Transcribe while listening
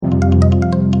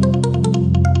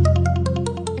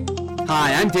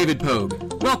Hi, I'm David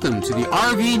Pogue. Welcome to the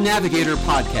RV Navigator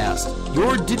Podcast,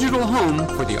 your digital home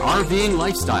for the RVing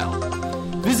lifestyle.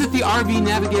 Visit the RV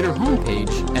Navigator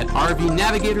homepage at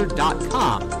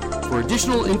rvnavigator.com for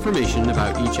additional information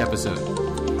about each episode.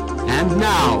 And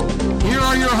now, here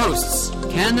are your hosts,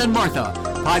 Ken and Martha,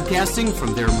 podcasting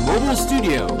from their mobile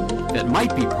studio that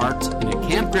might be parked in a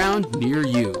campground near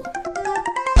you.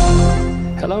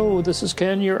 Hello, this is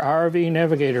Ken, your RV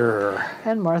navigator.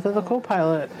 And Martha, the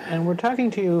co-pilot. And we're talking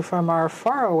to you from our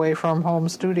far away from home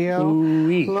studio,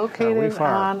 located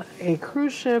on a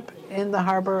cruise ship in the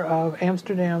harbor of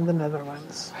Amsterdam, the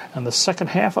Netherlands. And the second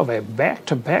half of a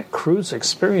back-to-back cruise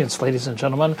experience, ladies and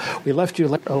gentlemen. We left you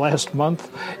last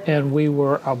month, and we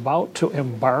were about to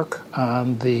embark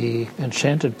on the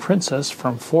Enchanted Princess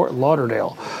from Fort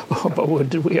Lauderdale.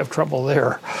 But did we have trouble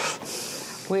there?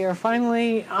 We are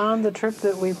finally on the trip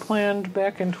that we planned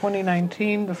back in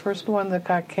 2019, the first one that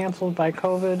got canceled by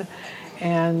COVID.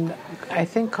 And I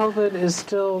think COVID is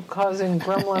still causing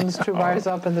gremlins to rise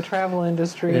up in the travel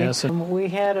industry. Yes. We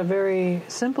had a very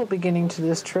simple beginning to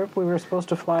this trip. We were supposed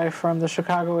to fly from the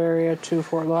Chicago area to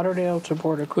Fort Lauderdale to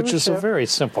board a cruise Which is ship. a very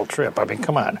simple trip. I mean,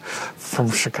 come on.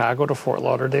 From Chicago to Fort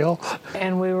Lauderdale?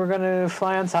 And we were going to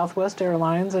fly on Southwest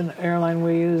Airlines, an airline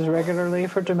we use regularly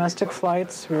for domestic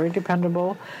flights, very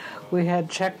dependable. We had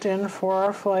checked in for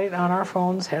our flight on our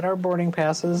phones, had our boarding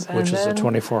passes. Which is a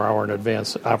 24-hour in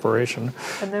advance operation.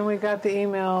 And then we got the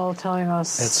email telling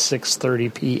us at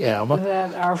 6:30 p.m.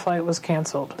 that our flight was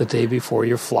canceled. The day before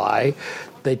you fly,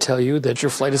 they tell you that your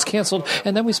flight is canceled.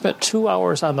 And then we spent 2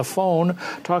 hours on the phone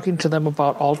talking to them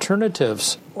about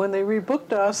alternatives. When they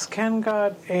rebooked us, Ken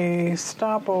got a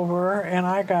stopover, and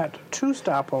I got 2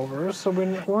 stopovers, so we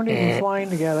weren't even flying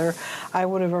together. I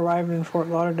would have arrived in Fort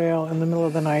Lauderdale in the middle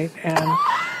of the night, and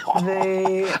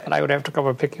they... And I would have to come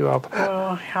and pick you up.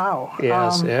 Well, how?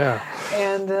 Yes, yeah.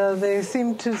 And they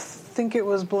seemed to think it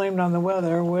was blamed on the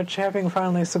weather, which, having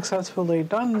finally successfully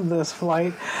done this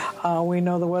flight, we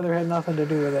know the weather had nothing to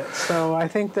do with it. So I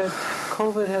think that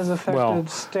COVID has affected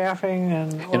staffing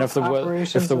and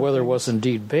operations. If the weather was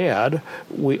indeed bad,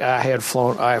 if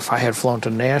I had flown to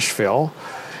Nashville,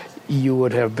 you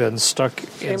would have been stuck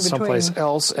in someplace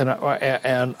else, and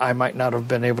I might not have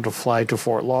been able to fly to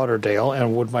Fort Lauderdale,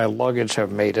 and would my luggage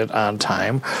have made it on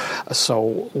time?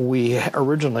 So we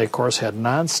originally, of course, had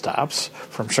nonstops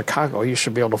from Chicago. You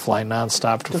should be able to fly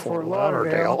nonstop to Fort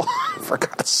Lauderdale, for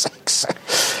God's sakes.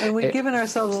 And we've given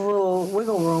ourselves a little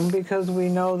wiggle room because we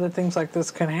know that things like this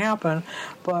can happen,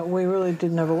 but we really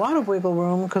didn't have a lot of wiggle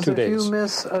room because if you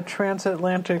miss a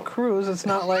transatlantic cruise, it's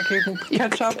not like you can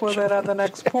catch up with it at the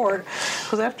next port.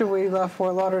 Because after we left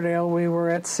Fort Lauderdale, we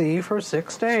were at sea for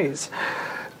 6 days.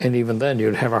 And even then,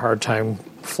 you'd have a hard time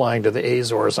flying to the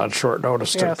Azores on short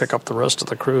notice to pick up the rest of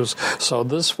the cruise. So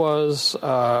this was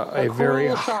a very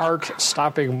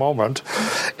heart-stopping moment,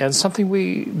 and something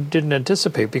we didn't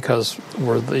anticipate because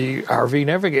we're the RV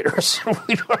navigators.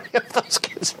 We don't have those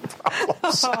kinds of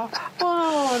problems.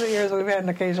 Well, over the years, we've had an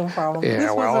occasional problem. Yeah,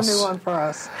 this was a new one for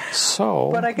us. So,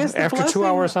 but I guess after 2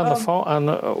 hours on the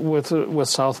phone with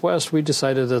Southwest, we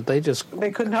decided that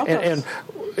they couldn't help us. And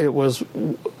it was...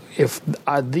 If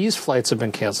these flights had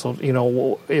been canceled,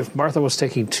 if Martha was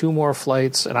taking 2 more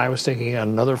flights and I was taking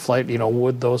another flight,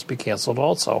 would those be canceled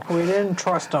also? We didn't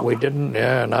trust them. We didn't,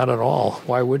 not at all.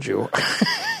 Why would you?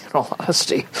 In all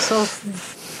honesty. So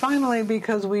finally,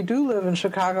 because we do live in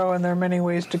Chicago and there are many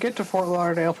ways to get to Fort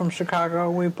Lauderdale from Chicago,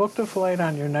 we booked a flight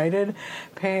on United,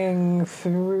 paying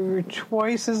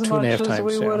twice as much as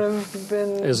we would have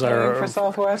been paying for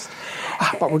Southwest.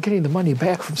 But we're getting the money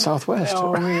back from Southwest.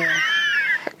 Oh, yeah.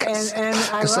 And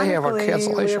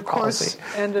ironically, we, of course,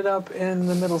 ended up in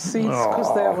the middle seats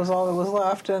because that was all that was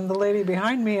left. And the lady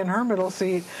behind me in her middle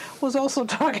seat was also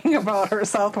talking about her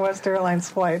Southwest Airlines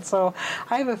flight. So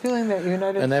I have a feeling that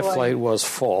United and that flight was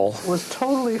full. Was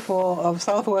totally full of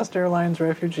Southwest Airlines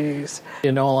refugees.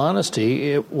 In all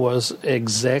honesty, it was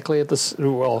exactly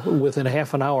within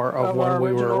half an hour of when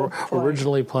we were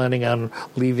originally planning on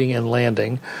leaving and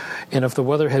landing. And if the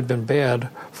weather had been bad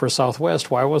for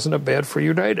Southwest, why wasn't it bad for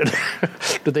United?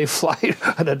 Do they fly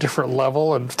at a different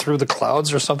level and through the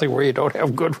clouds or something where you don't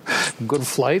have good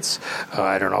flights?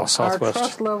 I don't know. Southwest. Our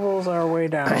trust levels are way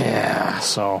down. Yeah,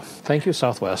 so thank you,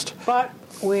 Southwest. But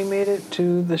we made it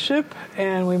to the ship,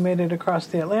 and we made it across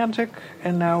the Atlantic,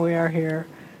 and now we are here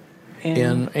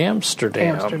in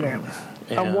Amsterdam.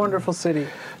 A wonderful city.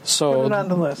 Put it on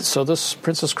the list. So this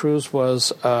Princess cruise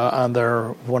was on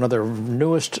one of their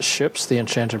newest ships, the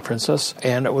Enchanted Princess,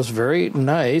 and it was very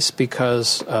nice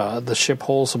because the ship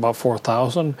holds about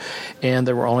 4,000, and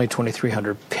there were only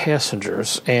 2,300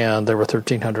 passengers, and there were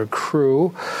 1,300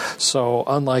 crew. So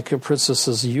unlike a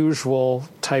Princess's usual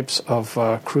types of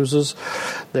cruises,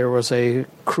 there was a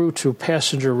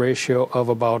crew-to-passenger ratio of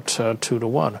about 2 to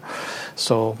 1.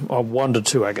 So 1 to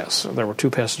 2, I guess. There were 2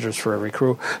 passengers for every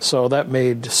crew. So that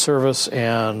made service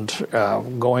and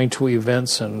going to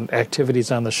events and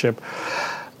activities on the ship,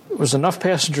 it was enough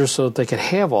passengers so that they could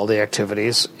have all the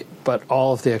activities, but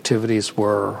all of the activities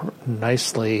were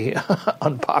nicely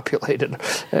unpopulated.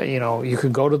 You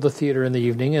could go to the theater in the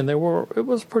evening, and it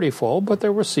was pretty full, but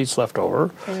there were seats left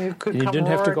over. And you didn't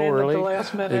have to go early. At the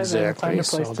last minute. Exactly. And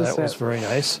find a place to that sit. was very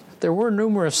nice. There were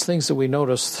numerous things that we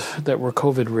noticed that were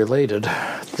COVID-related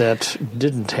that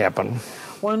didn't happen.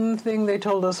 One thing they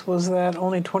told us was that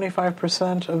only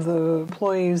 25% of the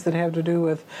employees that have to do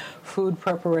with food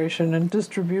preparation and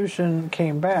distribution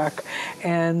came back,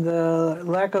 and the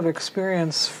lack of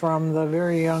experience from the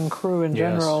very young crew in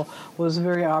general was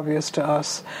very obvious to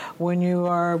us. When you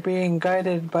are being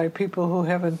guided by people who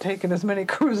haven't taken as many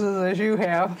cruises as you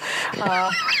have,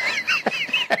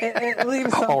 it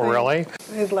leaves something. Oh, really?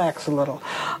 It lacks a little.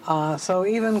 So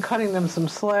even cutting them some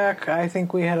slack, I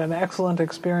think we had an excellent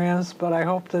experience, but I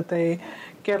hope that they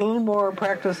get a little more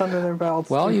practice under their belts.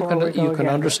 Well, you can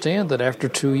understand that after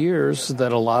 2 years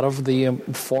that a lot of the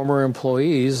former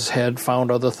employees had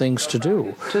found other things to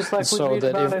do. Just like we read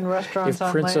about in restaurants on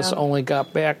land. If Princess only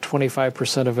got back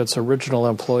 25% of its original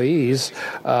employees,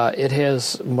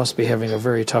 it must be having a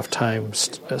very tough time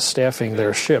staffing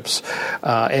their ships.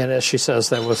 And as she says,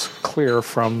 that was clear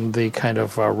from the kind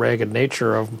of ragged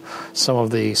nature of some of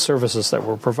the services that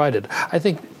were provided. I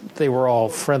think they were all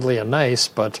friendly and nice,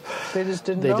 but they just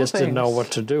didn't know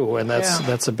what to do, and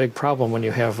that's a big problem when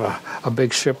you have a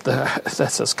big ship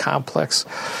that's as complex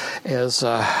as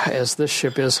this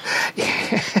ship is.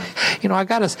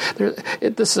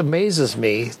 This amazes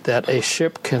me that a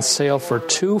ship can sail for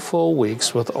 2 full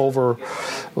weeks with over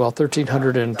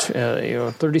 1,300 and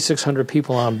 3,600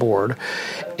 people on board,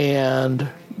 and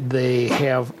they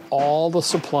have all the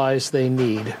supplies they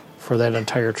need for that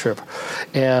entire trip.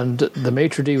 And the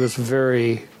maitre d' was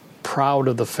very proud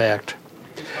of the fact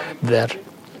that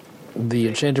the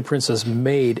Enchanted Princess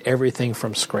made everything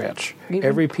from scratch. Even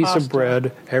every piece pasta. of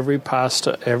bread, every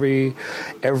pasta, every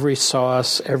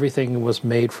sauce, everything was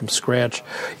made from scratch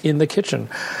in the kitchen.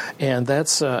 And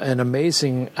that's an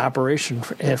amazing operation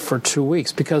for 2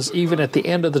 weeks, because even at the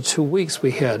end of the 2 weeks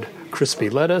we had crispy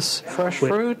lettuce, fresh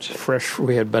fruit,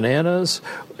 we had bananas.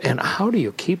 And how do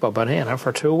you keep a banana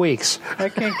for 2 weeks? I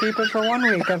can't keep it for 1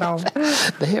 week at home.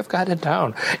 They have got it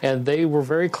down. And they were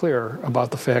very clear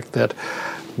about the fact that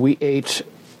we ate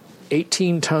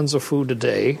 18 tons of food a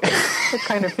day. It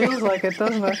kind of feels like it,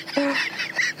 doesn't it?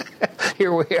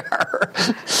 Here we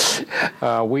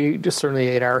are. We just certainly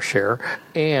ate our share.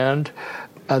 And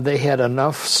they had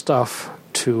enough stuff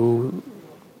to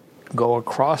go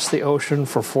across the ocean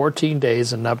for 14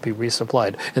 days and not be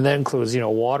resupplied. And that includes,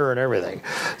 water and everything.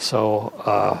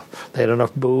 So they had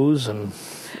enough booze and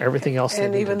everything else they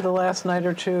needed. And even the last night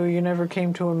or two, you never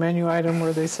came to a menu item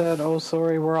where they said, oh,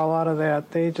 sorry, we're all out of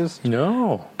that. They just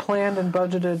planned and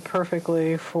budgeted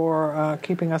perfectly for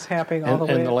keeping us happy all the way across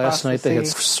the sea. And the last night they had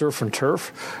surf and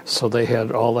turf, so they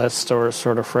had all that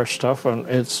sort of fresh stuff. And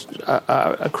it's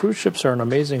cruise ships are an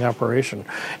amazing operation.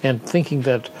 And thinking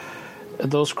that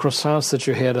those croissants that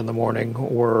you had in the morning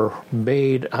were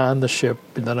made on the ship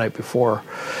the night before,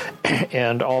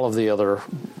 and all of the other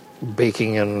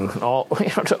baking and all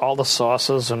the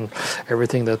sauces and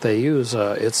everything that they use,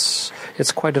 it's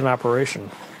quite an operation.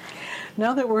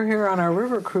 Now that we're here on our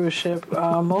river cruise ship,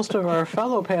 most of our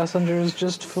fellow passengers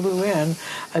just flew in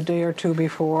a day or two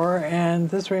before, and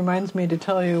this reminds me to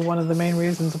tell you one of the main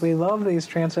reasons we love these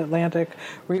transatlantic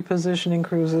repositioning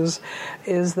cruises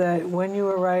is that when you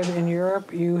arrive in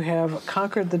Europe, you have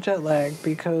conquered the jet lag,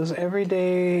 because every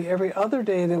other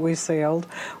day that we sailed,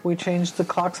 we changed the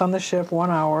clocks on the ship 1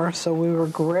 hour, so we were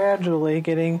gradually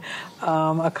getting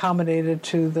accommodated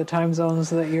to the time zones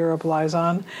that Europe lies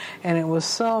on, and it was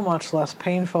so much less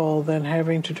painful than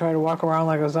having to try to walk around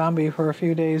like a zombie for a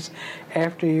few days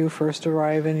after you first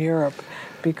arrive in Europe,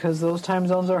 because those time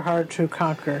zones are hard to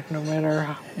conquer no matter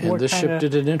what. And this ship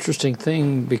did an interesting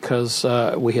thing, because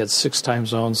we had 6 time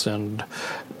zones and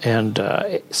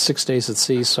 6 days at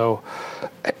sea, so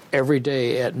every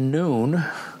day at noon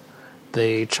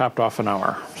they chopped off an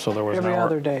hour. So there was every an hour.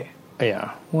 Other day.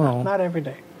 Yeah, well, not every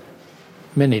day.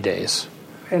 Many days.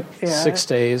 6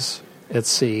 days at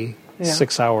sea.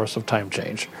 6 hours of time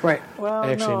change. Right. Well,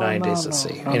 actually 9 days at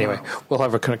sea. Anyway, we'll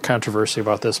have a controversy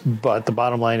about this, but the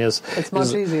bottom line is it's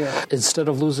much easier. Instead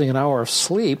of losing an hour of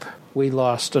sleep, we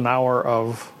lost an hour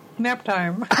of nap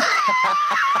time.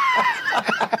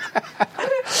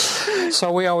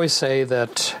 So we always say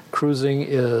that cruising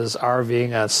is RVing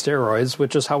on steroids,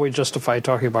 which is how we justify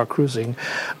talking about cruising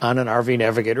on an RV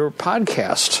Navigator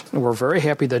podcast. We're very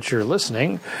happy that you're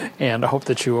listening, and I hope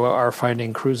that you are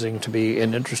finding cruising to be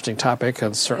an interesting topic,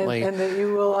 and certainly... And that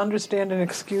you will understand and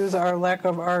excuse our lack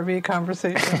of RV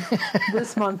conversation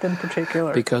this month in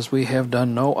particular. Because we have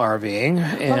done no RVing.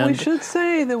 And but we should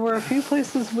say there were a few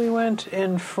places we went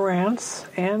in France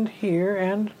and here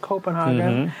and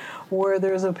Copenhagen, where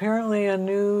there's apparently a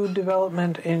new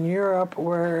development in Europe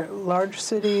where large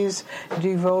cities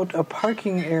devote a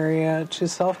parking area to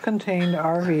self-contained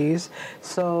RVs,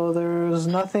 so there's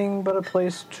nothing but a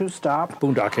place to stop.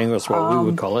 Boondocking is what we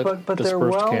would call it. But they're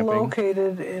well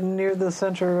located near the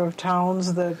center of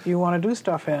towns that you want to do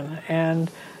stuff in, and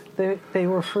they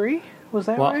were free? Was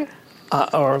that right?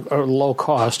 Or low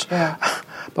cost. Yeah.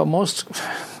 But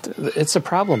it's a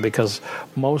problem because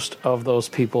most of those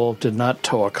people did not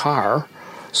tow a car,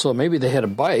 so maybe they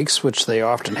had bikes, which they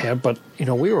often had, but,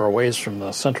 we were a ways from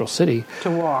the central city. To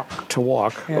walk.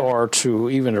 Yeah. Or to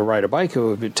even to ride a bike, it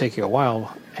would be taking a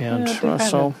while. And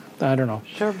so, I don't know.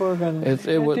 Cherbourg and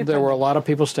there were a lot of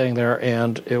people staying there,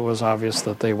 and it was obvious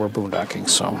that they were boondocking,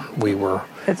 so we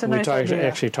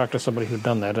actually talked to somebody who'd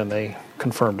done that, and they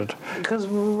confirmed it. Because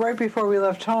right before we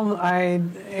left home, I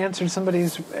answered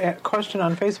somebody's question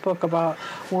on Facebook about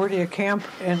where do you camp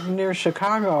near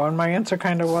Chicago, and my answer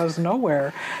kind of was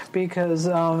nowhere, because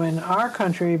in our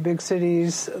country, big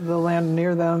cities, the land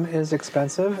near them is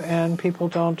expensive, and people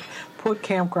don't put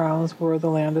campgrounds where the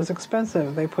land is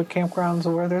expensive. They put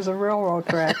campgrounds where there's a railroad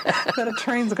track that a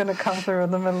train's going to come through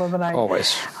in the middle of the night.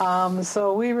 Always.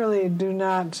 So we really do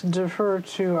not defer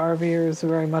to RVers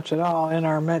very much at all in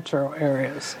our metro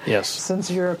areas. Yes.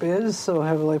 Since Europe is so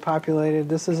heavily populated,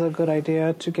 this is a good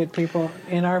idea to get people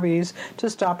in RVs to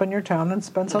stop in your town and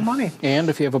spend some money. And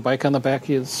if you have a bike on the back,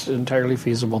 it's entirely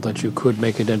feasible that you could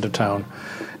make it into town,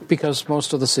 because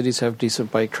most of the cities have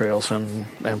decent bike trails and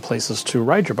places to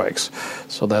ride your bikes.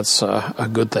 So that's a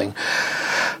good thing.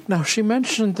 Now, she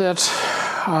mentioned that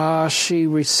she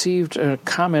received a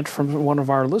comment from one of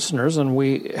our listeners, and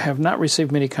we have not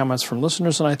received many comments from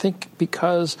listeners, and I think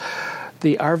because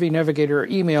the RV Navigator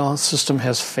email system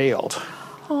has failed.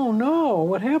 Oh, no.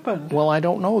 What happened? Well, I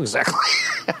don't know exactly.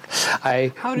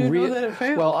 How do you know that it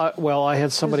failed? Well, I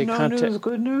had somebody contact... news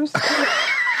good news?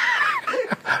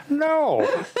 No.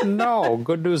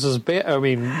 Good news is bad. I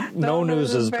mean, no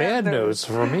news is bad news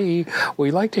for me.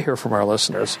 We like to hear from our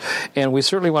listeners, and we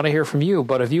certainly want to hear from you.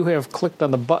 But if you have clicked on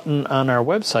the button on our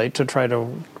website to try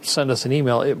to send us an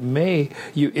email, it may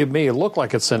look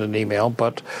like it sent an email,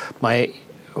 but my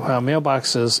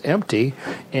mailbox is empty,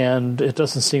 and it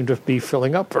doesn't seem to be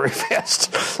filling up very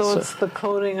fast. So it's the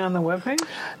coding on the webpage?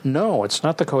 No, it's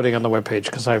not the coding on the webpage,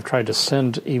 because I've tried to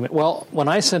send email. Well, when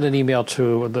I send an email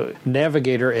to the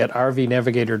navigator at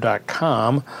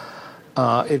rvnavigator.com,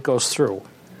 it goes through.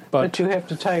 But you have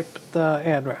to type the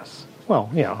address. Well,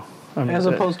 yeah. As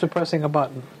opposed to pressing a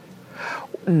button.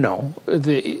 No.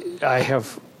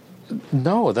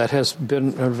 No, that has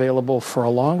been available for a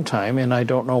long time, and I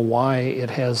don't know why it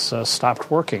has stopped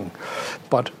working.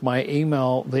 But my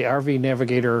email, the RV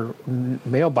Navigator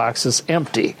mailbox, is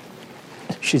empty.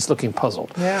 She's looking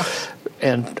puzzled. Yeah.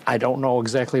 And I don't know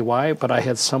exactly why, but I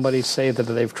had somebody say that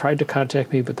they've tried to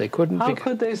contact me, but they couldn't. How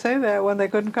could they say that when they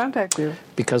couldn't contact you?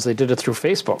 Because they did it through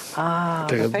Facebook.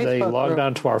 They logged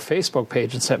onto our Facebook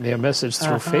page and sent me a message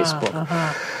through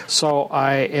Facebook. So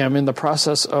I am in the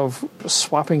process of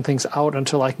swapping things out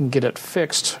until I can get it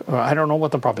fixed. I don't know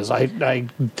what the problem is. I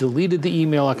deleted the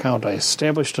email account. I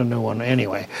established a new one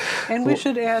anyway. And we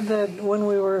should add that when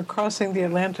we were crossing the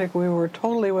Atlantic, we were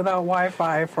totally without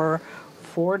Wi-Fi for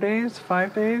 5 days?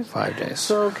 5 days.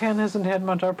 So Ken hasn't had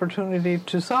much opportunity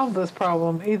to solve this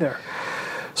problem either.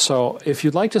 So if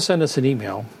you'd like to send us an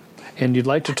email, and you'd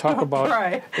like to talk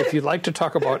if you'd like to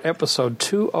talk about episode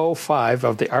 205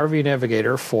 of the RV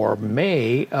Navigator for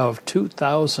May of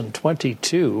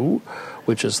 2022,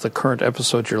 which is the current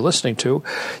episode you're listening to,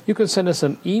 you can send us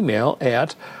an email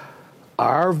at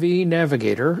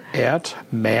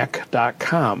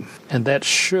rvnavigator@mac.com, and that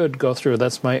should go through.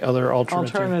 That's my other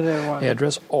alternative one.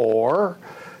 Address. Or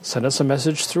send us a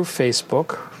message through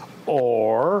Facebook,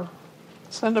 or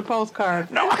send a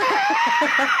postcard. No.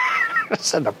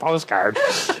 Send a postcard.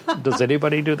 Does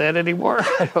anybody do that anymore?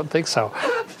 I don't think so.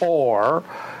 Or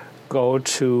go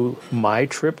to My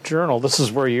Trip Journal. This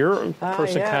is where your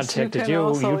person contacted you.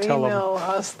 You can also email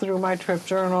us through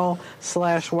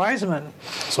mytripjournal/Wiseman.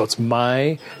 So it's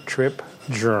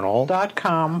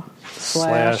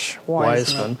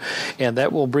mytripjournal.com/Wiseman. And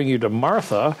that will bring you to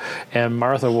Martha, and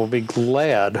Martha will be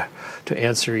glad to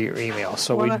answer your email.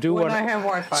 So when I have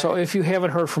Wi-Fi. So if you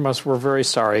haven't heard from us, we're very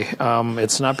sorry.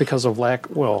 It's not because of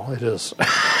lack. Well, it is.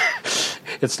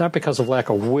 It's not because of lack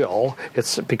of will.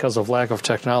 It's because of lack of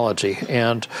technology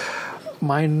and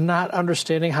my not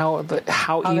understanding how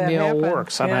email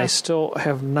works. And I still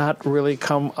have not really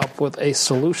come up with a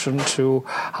solution to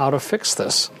how to fix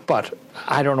this. But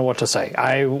I don't know what to say.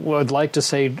 I would like to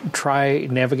say try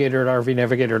Navigator at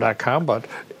rvnavigator.com, but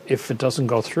if it doesn't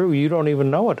go through, you don't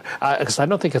even know it, because I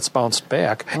don't think it's bounced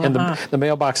back, and the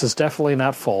mailbox is definitely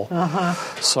not full.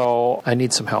 So I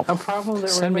need some help. A problem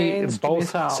that remains to be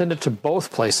solved. Send it to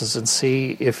both places and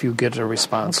see if you get a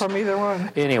response from either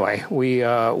one. Anyway, we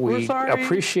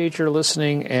appreciate your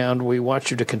listening, and we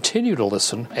want you to continue to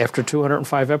listen. After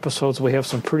 205 episodes, we have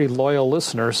some pretty loyal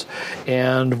listeners,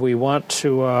 and we want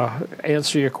to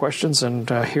answer your questions and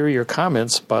hear your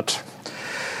comments, but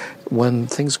when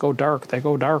things go dark, they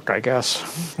go dark, I guess.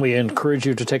 We encourage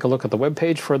you to take a look at the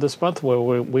webpage for this month, where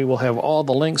we will have all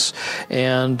the links,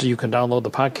 and you can download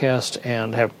the podcast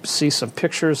and see some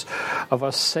pictures of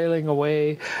us sailing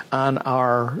away on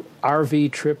our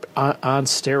RV trip on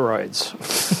steroids.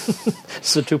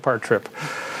 It's a 2-part trip.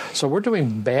 So we're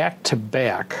doing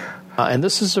back-to-back. And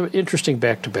this is an interesting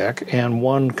back-to-back, and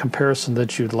one comparison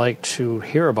that you'd like to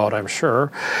hear about, I'm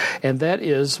sure. And that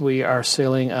is we are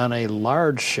sailing on a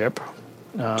large ship.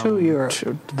 To Europe.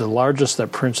 The largest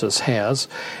that Princess has.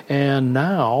 And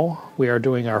now we are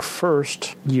doing our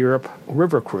first Europe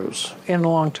river cruise. In a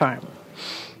long time.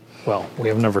 Well, we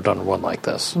have never done one like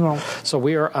this. No. So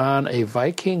we are on a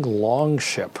Viking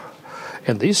longship.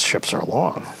 And these ships are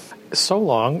long. So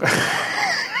long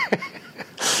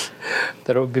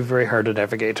that it would be very hard to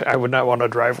navigate. I would not want to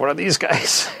drive one of these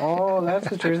guys. Oh, that's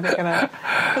what you're thinking of.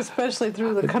 Especially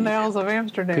through the canals of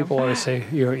Amsterdam. People always say,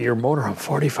 your motorhome,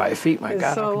 45 feet. My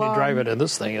God, so how can long. you drive it? And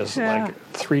this thing is like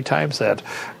 3 times that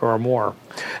or more.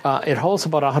 It holds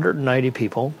about 190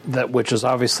 people, which is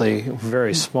obviously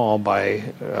very small by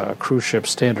cruise ship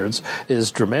standards,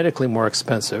 is dramatically more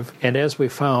expensive. And as we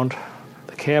found,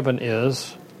 the cabin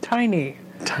is tiny.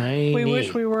 We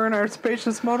wish we were in our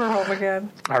spacious motorhome again.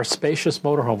 Our spacious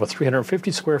motorhome with 350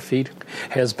 square feet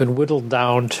has been whittled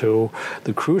down to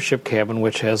the cruise ship cabin,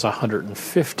 which has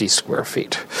 150 square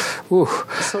feet. Ooh.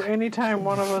 So anytime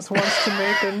one of us wants to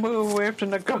make a move, we have to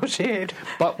negotiate.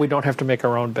 But we don't have to make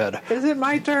our own bed. Is it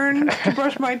my turn to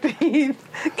brush my teeth?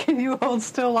 Can you hold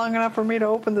still long enough for me to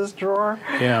open this drawer?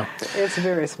 Yeah. It's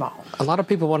very small. A lot of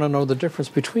people want to know the difference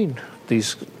between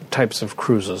these types of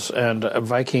cruises, and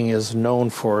Viking is known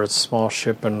for its small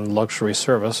ship and luxury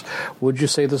service. Would you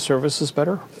say the service is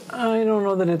better? I don't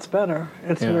know that it's better.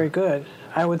 It's very good.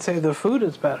 I would say the food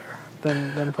is better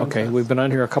than Princess. Okay, we've been on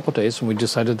here a couple of days, and we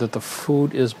decided that the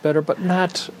food is better, but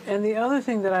not... And the other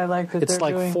thing that I like that it's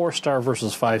they're doing... It's like 4-star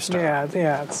versus 5-star.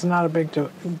 Yeah, it's not a big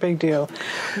deal.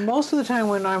 Most of the time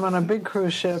when I'm on a big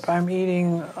cruise ship, I'm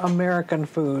eating American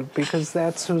food, because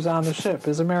that's who's on the ship,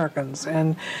 is Americans.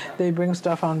 And they bring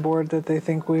stuff on board that they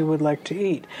think we would like to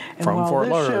eat. And from Fort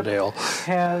Lauderdale.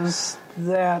 Has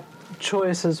that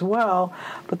choice as well,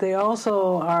 but they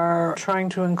also are trying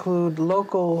to include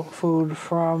local food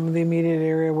from the immediate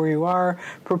area where you are,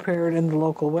 prepared in the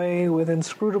local way with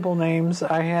inscrutable names.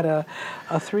 I had a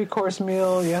 3-course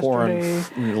meal yesterday.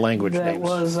 Foreign language that names.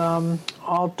 Was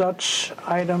all Dutch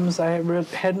items. I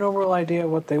had no real idea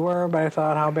what they were, but I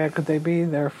thought, how bad could they be?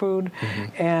 They're food.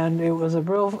 And it was a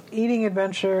real eating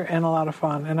adventure and a lot of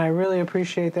fun. And I really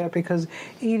appreciate that, because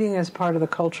eating is part of the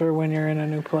culture when you're in a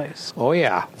new place. Oh,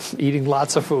 yeah. Eating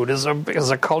lots of food is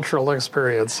a cultural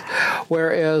experience.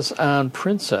 Whereas on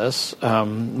Princess,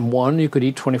 you could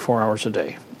eat 24 hours a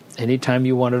day. Anytime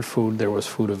you wanted food, there was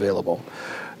food available.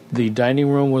 The dining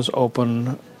room was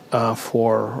open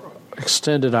for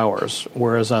extended hours,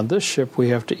 whereas on this ship we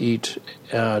have to eat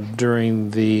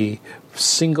during the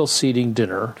single seating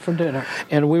dinner. For dinner.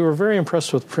 And we were very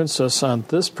impressed with Princess on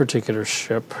this particular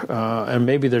ship, and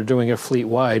maybe they're doing it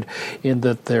fleet-wide, in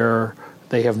that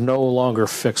they have no longer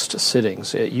fixed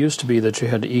sittings. It used to be that you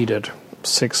had to eat at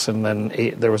 6 and then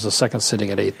 8. There was a second sitting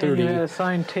at 8:30. And you had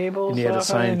assigned tables. And you had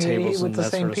assigned tables eat with the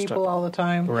same people all the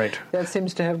time. Right. That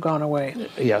seems to have gone away.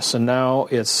 Yes, and now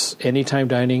it's anytime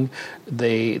dining.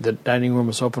 The dining room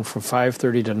is open from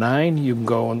 5:30 to 9. You can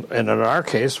go, and in our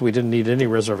case, we didn't need any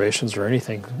reservations or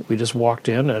anything. We just walked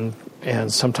in,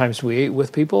 and sometimes we ate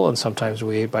with people, and sometimes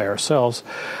we ate by ourselves.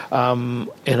 And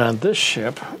on this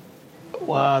ship,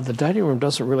 The dining room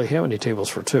doesn't really have any tables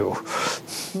for two.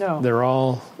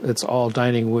 No. It's all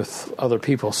dining with other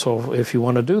people. So if you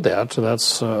want to do that,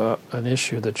 that's an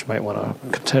issue that you might want to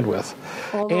contend with.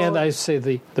 And I say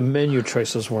the menu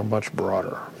choices were much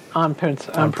broader. On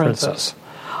Princess.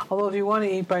 Although if you want to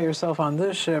eat by yourself on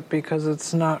this ship, because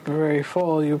it's not very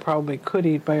full, you probably could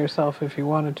eat by yourself if you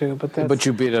wanted to. But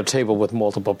you'd be at a table with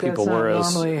multiple people,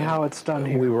 that's not normally how it's done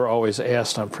here. We were always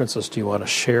asked on Princess, do you want to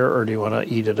share or do you want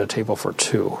to eat at a table for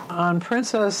two? On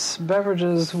Princess,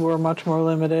 beverages were much more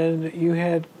limited. You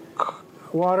had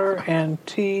water and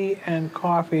tea and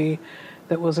coffee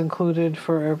that was included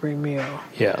for every meal.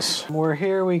 Yes. Where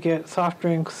here we get soft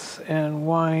drinks and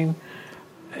wine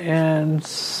and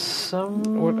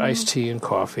some iced tea and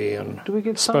coffee and do we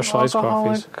get specialized some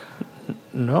alcoholic?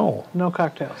 Coffees. No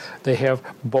cocktails. They have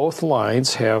both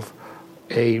lines have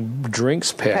a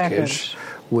drinks package.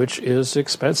 Which is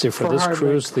expensive for this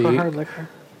cruise. For hard liquor.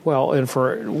 Well, and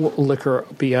for liquor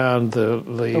beyond the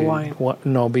wine.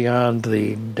 Beyond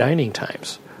the dining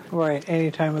times. Right, any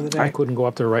time of the day. I couldn't go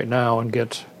up there right now and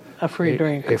get a free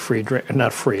drink. A free drink,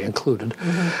 not free, included.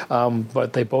 Mm-hmm.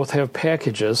 But they both have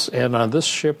packages. And on this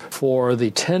ship, for the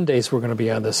 10 days we're going to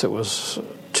be on this, it was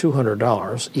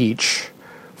 $200 each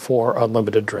for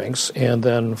unlimited drinks. And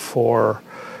then for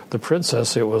the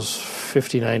Princess, it was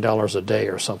 $59 a day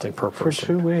or something per person.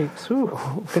 For 2 weeks. Ooh,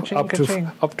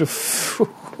 ka-ching, up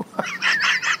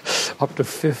to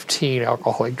 15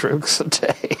 alcoholic drinks a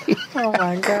day. Oh,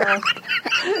 my God.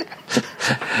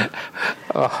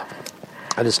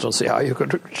 I just don't see how you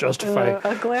could justify...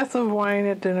 a glass of wine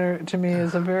at dinner, to me,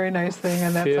 is a very nice thing,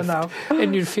 and that's enough.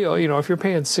 And you'd feel, if you're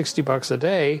paying $60 a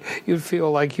day, you'd feel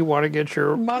like you want to get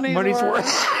your money's worth.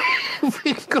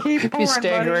 Be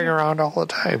staggering around all the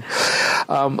time.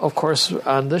 Of course,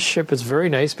 on this ship, it's very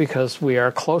nice because we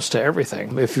are close to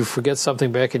everything. If you forget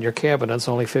something back in your cabin, it's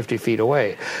only 50 feet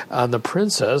away. On the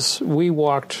Princess, we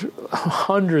walked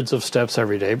hundreds of steps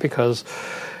every day because...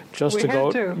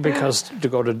 to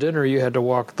go to dinner, you had to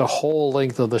walk the whole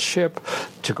length of the ship.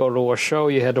 To go to a show,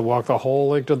 you had to walk the whole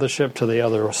length of the ship to the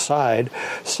other side.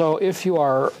 So if you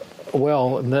are...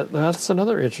 Well, that's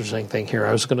another interesting thing here.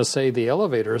 I was going to say the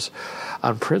elevators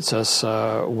on Princess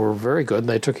were very good, and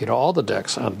they took you to all the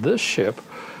decks. On this ship...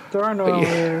 There are no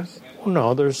elevators.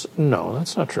 No,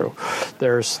 that's not true.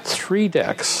 There's 3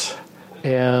 decks,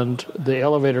 and the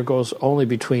elevator goes only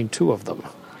between 2 of them.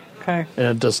 Okay. And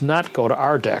it does not go to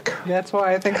our deck. That's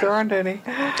why I think there aren't any.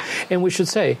 And we should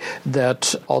say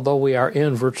that although we are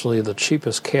in virtually the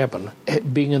cheapest cabin,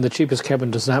 being in the cheapest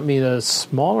cabin does not mean that it's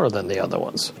smaller than the other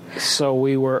ones. So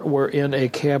we're in a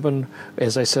cabin,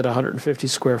 as I said, 150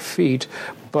 square feet,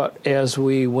 but as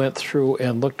we went through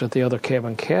and looked at the other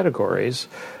cabin categories,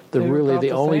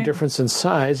 the only difference in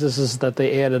size is that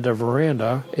they added a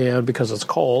veranda, and because it's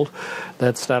cold,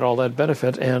 that's not all that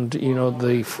benefit. And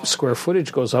the square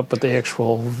footage goes up, but the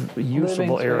actual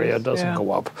usable area doesn't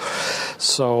go up.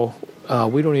 So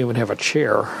we don't even have a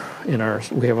chair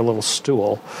we have a little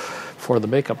stool for the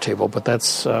makeup table, but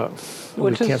that's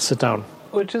we can't sit down.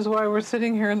 Which is why we're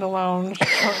sitting here in the lounge,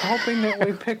 hoping that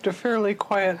we picked a fairly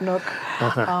quiet nook,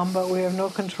 but we have no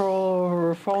control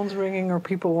over phones ringing or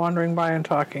people wandering by and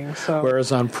talking. So,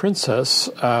 whereas on Princess,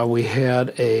 we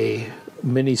had a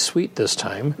mini suite this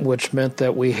time, which meant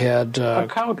that we had... a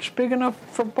couch big enough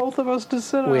for both of us to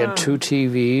sit on. We had 2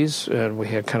 TVs, and we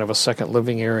had kind of a second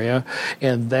living area,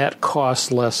 and that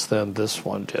cost less than this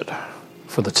one did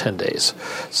for the 10 days.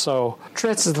 So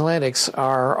transatlantics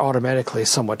are automatically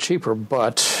somewhat cheaper,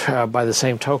 but by the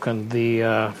same token,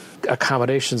 the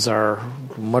accommodations are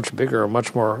much bigger,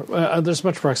 much more, there's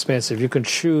much more expansive. You can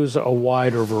choose a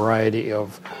wider variety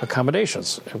of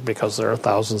accommodations because there are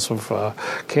thousands of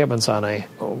cabins on a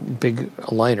big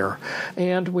liner.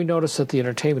 And we noticed that the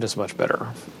entertainment is much better.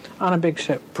 On a big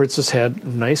ship. Princess had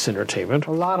nice entertainment.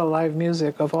 A lot of live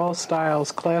music of all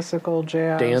styles, classical,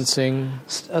 jazz. Dancing.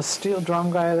 A steel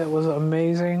drum guy that was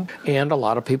amazing. And a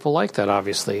lot of people like that,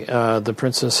 obviously. The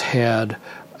Princess had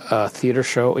theater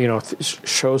show,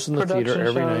 shows in the theater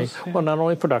every night. Yeah. Well, not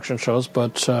only production shows,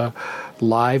 but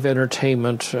live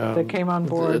entertainment. That came on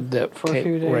board for a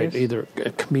few days. Right, either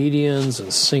comedians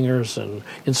and singers and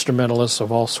instrumentalists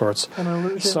of all sorts.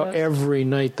 So every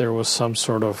night there was some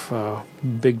sort of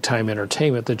big-time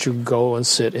entertainment that you go and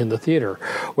sit in the theater.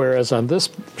 Whereas on this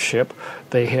ship,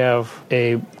 they have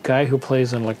a guy who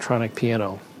plays an electronic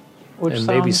piano. Which and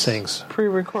maybe sings.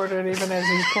 Pre-recorded even as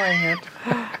he's playing it.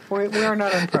 We are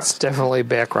not impressed. It's definitely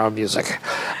background music.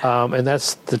 And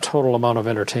that's the total amount of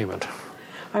entertainment.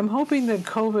 I'm hoping that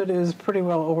COVID is pretty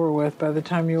well over with by the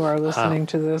time you are listening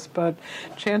to this, but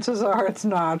chances are it's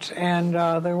not. And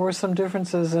there were some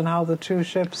differences in how the two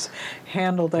ships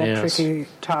handled that tricky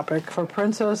topic. For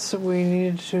Princess, we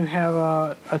needed to have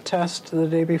a test the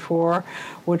day before,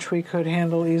 which we could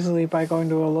handle easily by going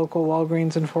to a local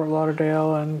Walgreens in Fort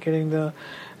Lauderdale and getting the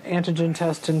antigen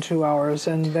test in 2 hours,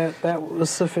 and that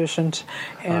was sufficient.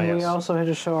 And we also had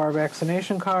to show our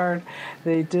vaccination card.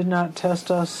 They did not test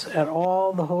us at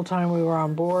all the whole time we were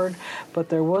on board, but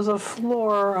there was a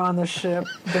floor on the ship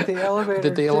that the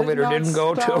elevator didn't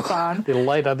go to. On. The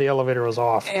light on the elevator was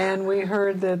off. And we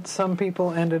heard that some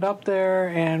people ended up there,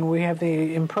 and we have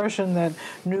the impression that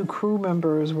new crew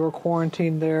members were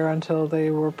quarantined there until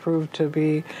they were proved to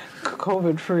be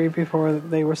COVID-free before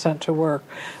they were sent to work.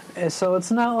 So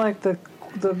it's not like the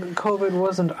COVID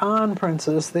wasn't on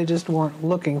Princess, they just weren't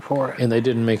looking for it. And they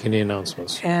didn't make any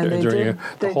announcements. And during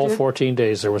the whole 14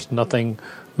 days, there was nothing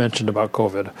mentioned about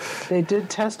COVID. They did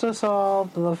test us all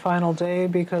the final day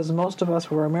because most of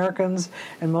us were Americans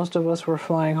and most of us were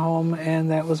flying home,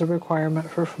 and that was a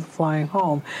requirement for flying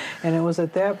home. And it was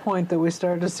at that point that we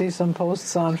started to see some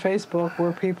posts on Facebook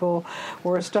where people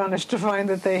were astonished to find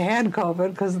that they had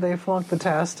COVID because they flunked the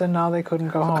test and now they couldn't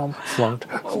go home. Flunked.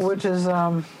 Which is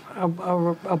a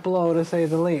blow, to say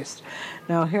the least.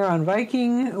 Now, here on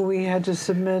Viking, we had to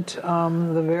submit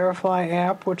the Verify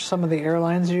app, which some of the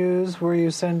airlines use, where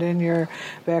you send in your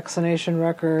vaccination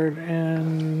record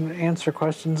and answer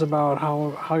questions about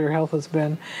how your health has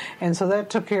been. And so that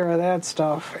took care of that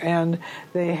stuff. And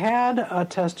they had a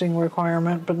testing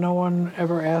requirement, but no one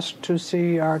ever asked to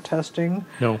see our testing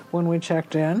when we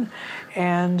checked in.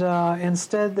 And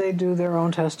instead, they do their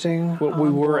own testing. Well, we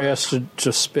were asked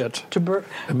to spit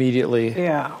immediately.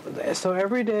 Yeah. So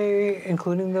every day,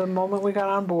 including the moment we got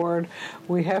on board,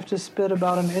 we have to spit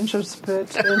about an inch of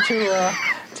spit into a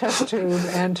test tube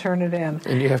and turn it in.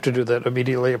 And you have to do that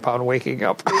immediately upon waking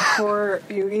up. Before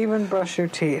you even brush your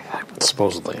teeth.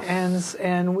 Supposedly.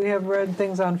 And we have read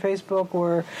things on Facebook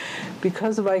where,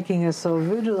 because Viking is so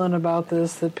vigilant about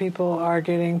this, that people are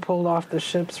getting pulled off the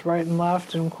ships right and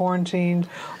left and quarantined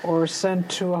or sent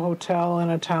to a hotel in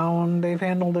a town. They've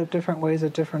handled it different ways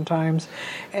at different times.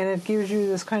 And it gives you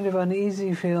this kind of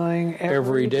uneasy feeling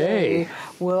every day.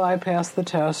 Will I pass the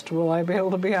test? Will I be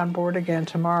able to be on board again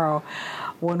tomorrow?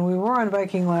 When we were on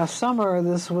Viking last summer,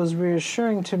 this was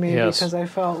reassuring to me because I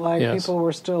felt like people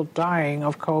were still dying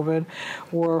of COVID,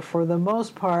 where for the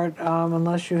most part,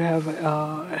 unless you have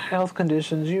health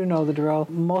conditions, you know the drill,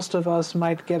 most of us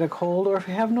might get a cold or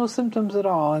have no symptoms at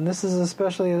all. And this is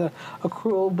especially a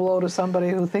cruel blow to somebody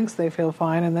who thinks they feel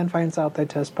fine and then finds out they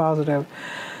test positive.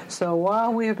 So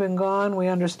while we have been gone, we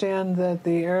understand that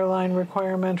the airline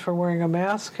requirement for wearing a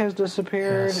mask has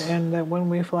disappeared, and that when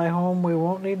we fly home, we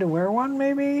won't need to wear one,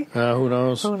 maybe? Who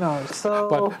knows? Who knows? So,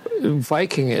 but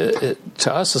Viking,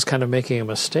 to us, is kind of making a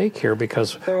mistake here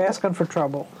because... they're asking for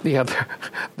trouble. Yeah,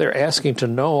 they're asking to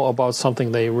know about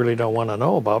something they really don't want to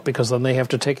know about, because then they have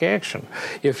to take action.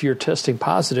 If you're testing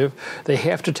positive, they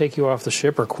have to take you off the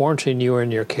ship or quarantine you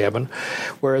in your cabin,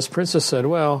 whereas Princess said,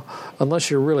 well, unless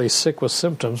you're really sick with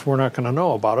symptoms, we're not going to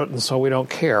know about it, and so we don't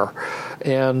care.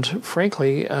 And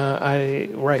frankly,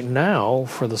 right now,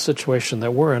 for the situation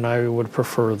that we're in, I would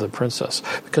prefer the Princess,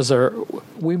 because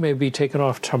we may be taken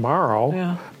off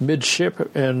tomorrow,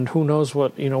 mid-ship, and who knows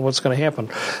what's going to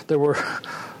happen. There were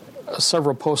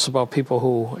several posts about people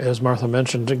who, as Martha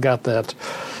mentioned, got that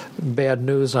bad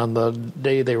news on the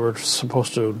day they were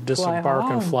supposed to disembark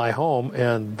and fly home,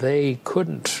 and they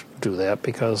couldn't do that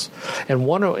because, and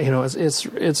one,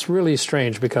 it's really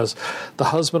strange because the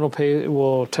husband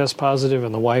will test positive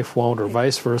and the wife won't, or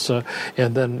vice versa,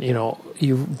 and then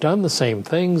you've done the same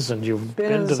things and you've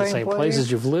been to the same places,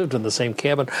 you've lived in the same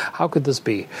cabin. How could this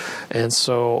be? And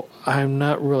so I'm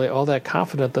not really all that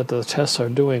confident that the tests are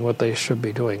doing what they should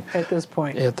be doing at this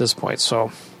point.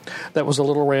 So that was a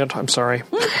little rant. I'm sorry.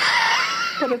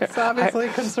 But it's obviously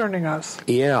concerning us.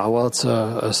 Yeah, well, it's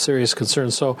a serious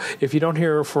concern. So if you don't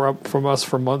hear from us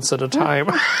for months at a time...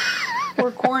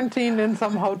 We're quarantined in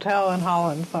some hotel in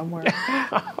Holland somewhere.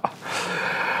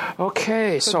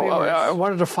 Okay, so I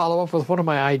wanted to follow up with one of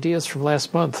my ideas from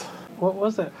last month. What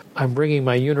was it? I'm bringing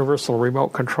my universal remote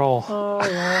control. Oh,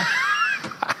 yeah.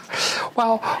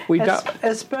 Well,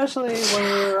 especially when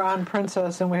we were on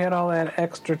Princess and we had all that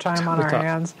extra time on our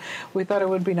hands, we thought it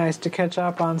would be nice to catch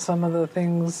up on some of the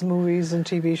things, movies and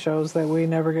TV shows that we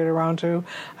never get around to.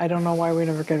 I don't know why we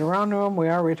never get around to them. We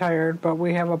are retired, but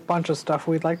we have a bunch of stuff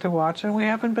we'd like to watch, and we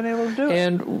haven't been able to do it.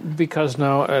 And because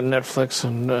now Netflix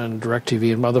and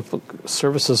DirecTV and other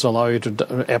services allow you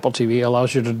to, Apple TV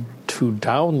allows you to to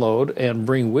download and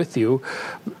bring with you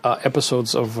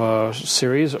episodes of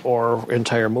series or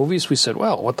entire movies. We said,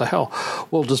 well, what the hell?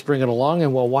 We'll just bring it along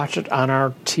and we'll watch it on our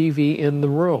TV in the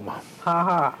room.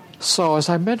 Ha-ha. So as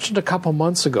I mentioned a couple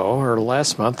months ago, or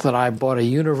last month, that I bought a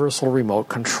universal remote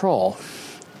control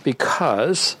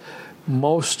because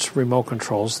most remote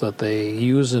controls that they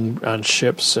use on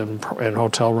ships and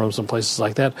hotel rooms and places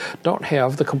like that don't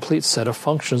have the complete set of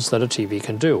functions that a TV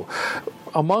can do.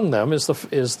 Among them is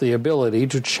the ability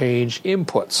to change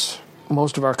inputs.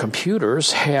 Most of our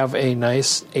computers have a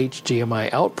nice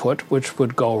HDMI output, which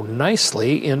would go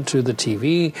nicely into the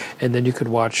TV, and then you could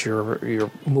watch your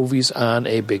movies on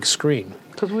a big screen.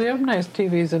 Because we have nice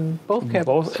TVs in both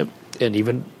cabins. And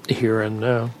even here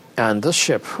on this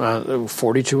ship,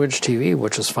 42-inch TV,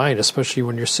 which is fine, especially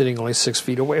when you're sitting only 6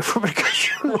 feet away from it because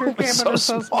your room is so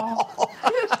small.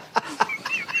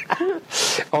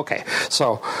 Okay,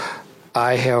 so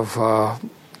I have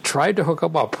tried to hook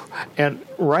them up, and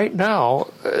right now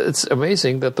it's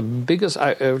amazing that the biggest.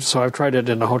 So I've tried it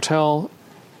in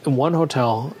one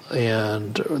hotel,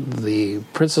 and the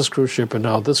Princess cruise ship, and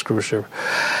now this cruise ship,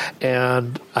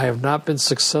 and I have not been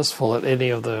successful at any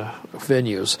of the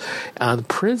venues. On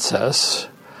Princess,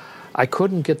 I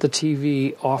couldn't get the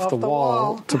TV off the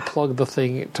wall to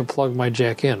plug my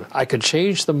jack in. I could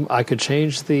change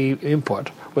the input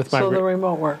with my. So the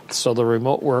remote worked. So the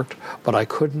remote worked, but I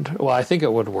couldn't. Well, I think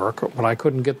it would work, but I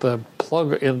couldn't get the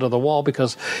plug into the wall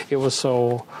because it was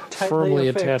so firmly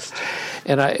attached.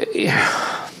 And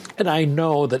I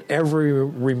know that every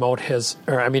remote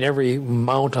every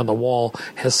mount on the wall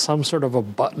has some sort of a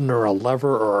button or a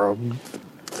lever or a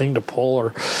thing to pull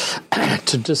or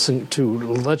to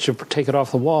let you take it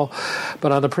off the wall.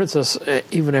 But on the Princess,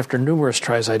 even after numerous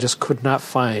tries, I just could not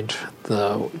find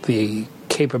the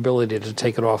capability to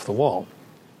take it off the wall.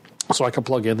 So I could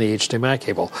plug in the HDMI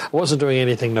cable. I wasn't doing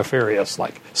anything nefarious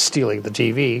like stealing the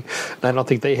TV, and I don't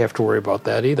think they have to worry about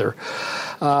that either.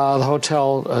 The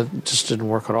hotel just didn't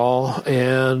work at all.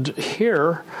 And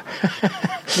here,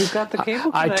 you've got the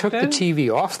cable connected. I took the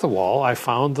TV off the wall. I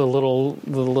found the little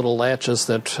latches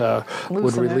that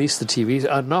would release the TV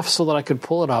enough so that I could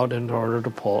pull it out in order to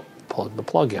plug the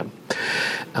plug in,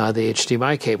 the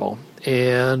HDMI cable.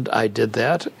 And I did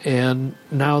that, and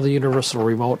now the universal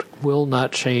remote will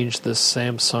not change this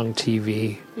Samsung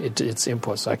TV, its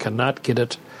inputs. I cannot get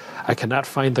it. I cannot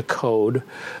find the code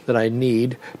that I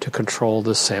need to control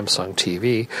this Samsung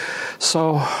TV.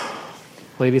 So,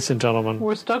 ladies and gentlemen,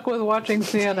 we're stuck with watching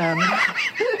CNN.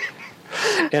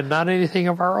 And not anything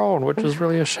of our own, which is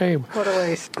really a shame. What a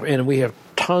waste. And we have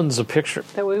tons of pictures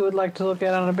that we would like to look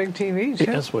at on a big TV, too.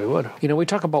 Yes, we would. We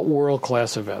talk about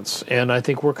world-class events, and I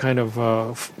think we're kind of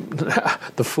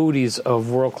the foodies of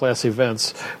world-class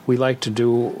events. We like to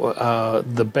do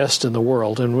the best in the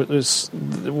world, and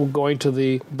we're going to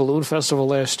the Balloon Festival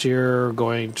last year,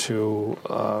 going to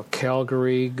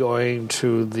Calgary, going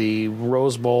to the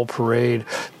Rose Bowl Parade,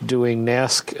 doing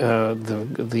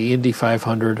NASCAR, the Indy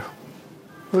 500.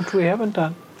 Which we haven't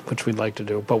done. Which we'd like to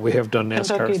do, but we have done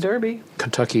NASCAR.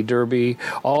 Kentucky Derby.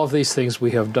 All of these things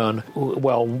we have done.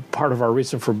 Well, part of our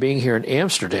reason for being here in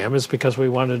Amsterdam is because we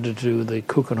wanted to do the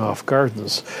Keukenhof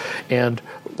Gardens. And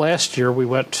last year we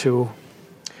went to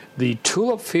the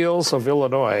tulip fields of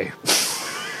Illinois.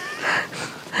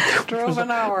 Drove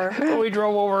an hour. We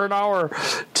drove over an hour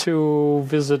to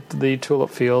visit the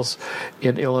tulip fields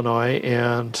in Illinois,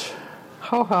 and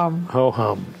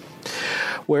ho-hum.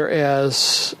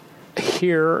 Whereas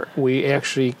here we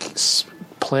actually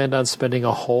planned on spending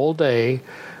a whole day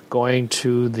going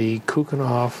to the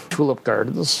Keukenhof Tulip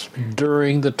Gardens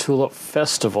during the Tulip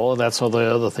Festival, and that's the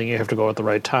other thing, you have to go at the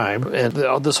right time. And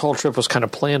this whole trip was kind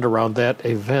of planned around that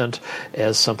event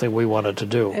as something we wanted to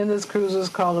do. And this cruise is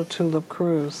called a Tulip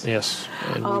Cruise. Yes,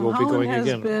 and we will be going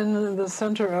again. Holland has been the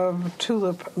center of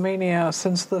tulip mania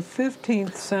since the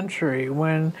 15th century,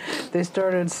 when they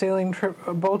started sailing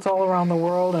boats all around the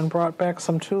world and brought back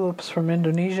some tulips from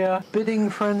Indonesia. Bidding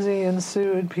frenzy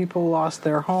ensued. People lost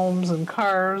their homes and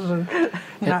cars. And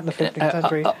not in the 15th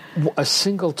century. A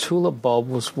single tulip bulb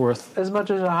was worth as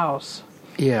much as a house.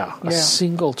 Yeah, a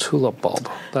single tulip bulb.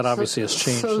 That obviously has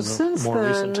changed in the more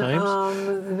recent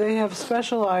times. They have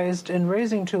specialized in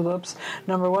raising tulips.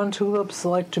 Number one, tulips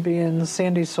like to be in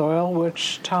sandy soil,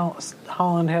 which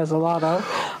Holland has a lot of,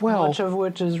 much of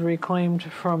which is reclaimed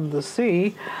from the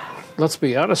sea. Let's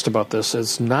be honest about this.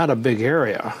 It's not a big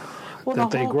area. Well,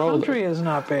 the whole country is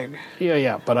not big.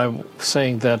 Yeah, but I'm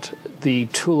saying that the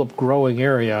tulip growing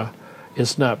area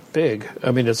is not big. I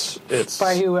mean, it's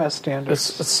by U.S.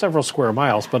 standards. It's several square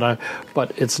miles, but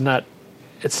it's not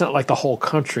it's not like the whole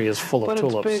country is full of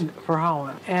tulips. But it's big for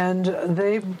Holland. And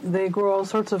they grow all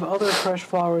sorts of other fresh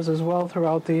flowers as well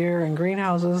throughout the year in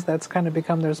greenhouses. That's kind of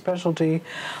become their specialty.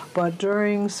 But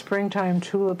during springtime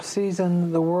tulip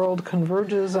season, the world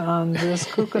converges on this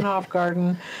Keukenhof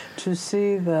garden to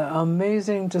see the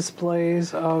amazing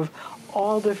displays of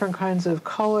all different kinds of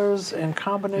colors and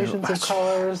combinations of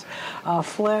colors,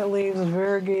 flat leaves,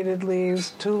 variegated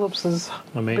leaves, tulips as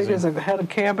big as a head of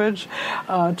cabbage,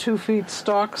 2 feet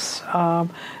stalks,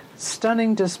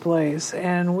 stunning displays.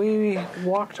 And we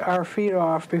walked our feet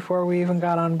off before we even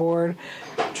got on board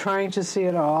trying to see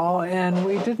it all, and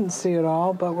we didn't see it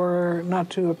all, but we're not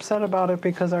too upset about it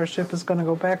because our ship is going to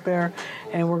go back there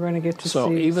and we're going to get to see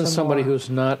So even somebody more. who's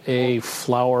not a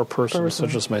flower person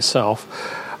such as myself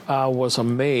was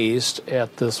amazed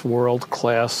at this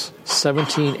world-class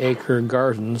 17-acre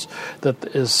gardens that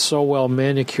is so well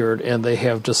manicured, and they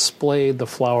have displayed the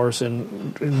flowers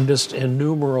in just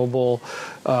innumerable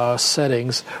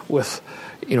settings with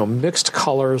mixed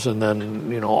colors, and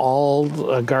then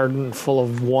all a garden full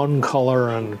of one color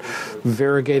and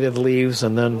variegated leaves,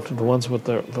 and then the ones with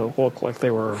the look like they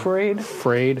were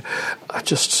frayed.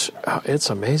 It's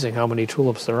amazing how many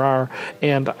tulips there are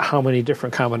and how many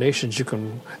different combinations you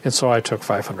can. And so I took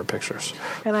 500 pictures.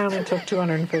 And I only took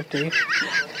 250.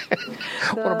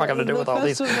 What am I going to do with all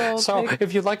these? So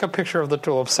if you'd like a picture of the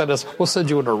tulips, send us. We'll send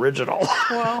you an original.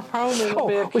 Well, probably it'll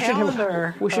be a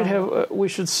calendar. We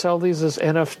should sell these as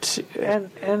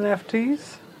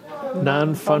NFTs?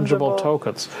 Non-fungible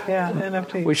tokens. Yeah,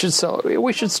 NFTs.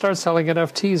 We should start selling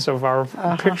NFTs of our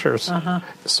pictures.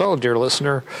 So, dear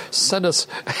listener, send us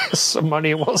some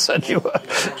money and we'll send you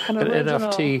an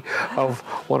NFT of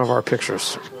one of our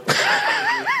pictures.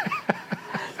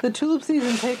 The tulip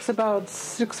season takes about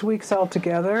 6 weeks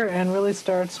altogether and really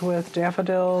starts with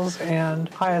daffodils and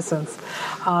hyacinths.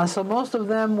 So most of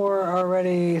them were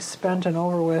already spent and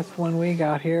over with when we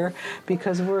got here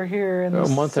because we're here in the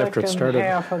second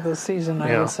half of the season,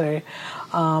 I would say.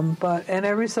 And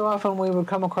every so often we would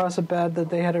come across a bed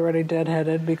that they had already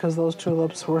deadheaded because those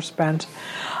tulips were spent.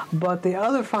 But the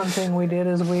other fun thing we did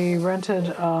is we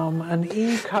rented an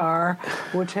e-car,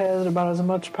 which has about as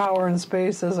much power and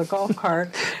space as a golf cart.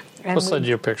 And we'll send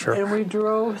you a picture. And we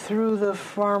drove through the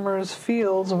farmers'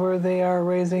 fields where they are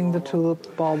raising the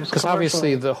tulip bulbs. Because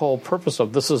obviously the whole purpose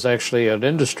of this is actually an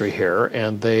industry here,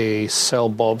 and they sell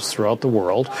bulbs throughout the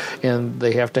world, and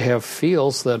they have to have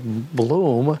fields that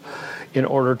bloom in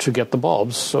order to get the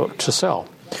bulbs to sell.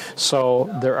 So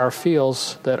there are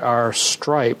fields that are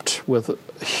striped with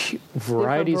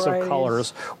varieties of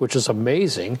colors, which is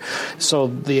amazing. So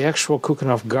the actual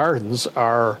Keukenhof gardens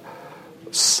are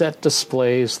set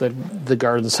displays that the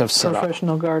gardens have set up.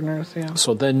 Professional gardeners, yeah.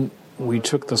 So then we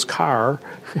took this car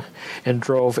and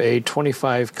drove a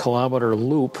 25-kilometer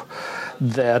loop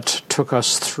that took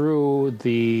us through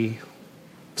the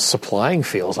supplying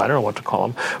fields. I don't know what to call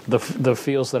them. The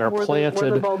fields that are planted,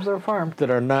 where the bulbs are farmed. That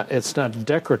are not. It's not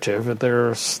decorative.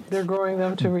 They're growing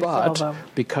them to resell them.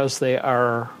 But because they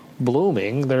are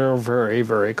blooming, they're very,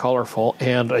 very colorful,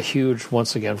 and a huge,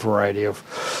 once again, variety of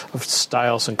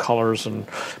styles and colors, and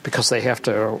because they have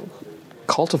to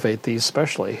cultivate these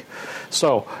specially.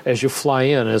 So as you fly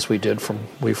in, as we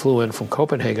flew in from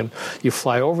Copenhagen, you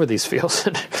fly over these fields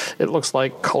and it looks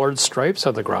like colored stripes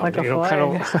on the ground. Like a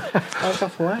flag. Like a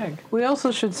flag. We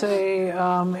also should say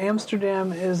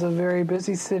Amsterdam is a very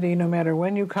busy city no matter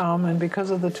when you come, and because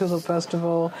of the Tulip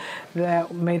Festival,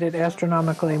 that made it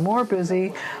astronomically more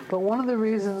busy. But one of the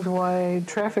reasons why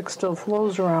traffic still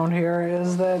flows around here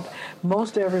is that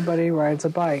most everybody rides a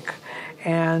bike.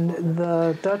 And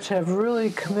the Dutch have really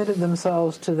committed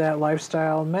themselves to that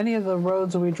lifestyle. Many of the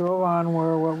roads we drove on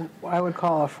were what I would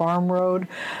call a farm road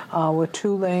with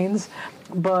 2 lanes.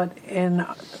 But in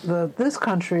this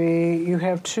country, you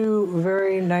have 2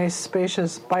 very nice,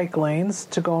 spacious bike lanes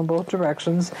to go in both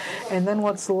directions. And then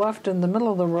what's left in the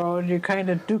middle of the road, you kind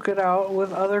of duke it out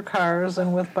with other cars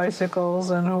and with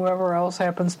bicycles and whoever else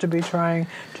happens to be trying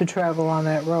to travel on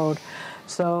that road.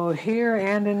 So here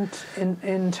and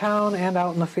in town and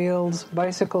out in the fields,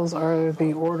 bicycles are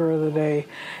the order of the day.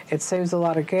 It saves a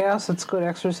lot of gas, it's good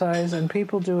exercise, and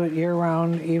people do it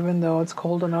year-round, even though it's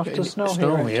cold enough to snow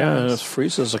here at yeah, and it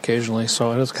freezes occasionally,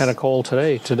 so it's kind of cold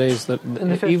today. Today's in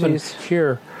the 50s. Even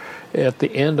here at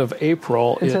the end of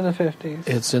April. It's in the 50s.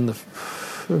 It's in the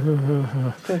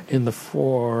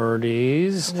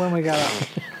 40s. When we got out.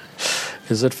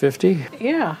 Is it 50?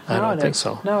 Yeah, I don't think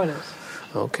so. No, it is.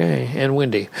 Okay, and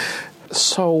windy.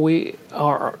 So we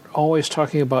are always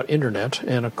talking about internet,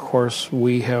 and of course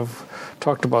we have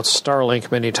talked about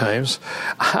Starlink many times.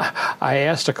 I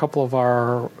asked a couple of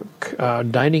our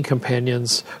dining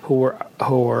companions who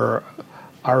were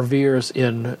RVers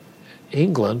in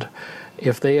England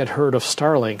if they had heard of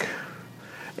Starlink,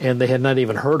 and they had not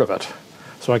even heard of it.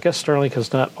 So I guess Starlink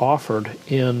is not offered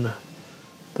in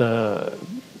the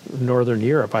Northern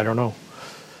Europe. I don't know.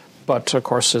 But, of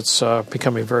course, it's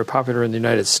becoming very popular in the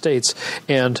United States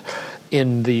and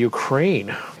in the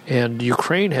Ukraine. And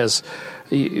Ukraine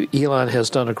Elon has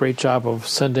done a great job of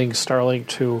sending Starlink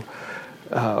to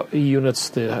units,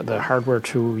 the hardware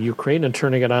to Ukraine, and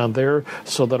turning it on there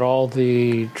so that all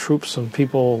the troops and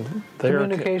people there...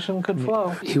 Communication could flow.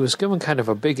 He was given kind of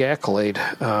a big accolade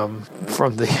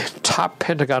from the top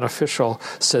Pentagon official,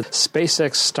 said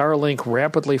SpaceX Starlink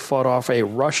rapidly fought off a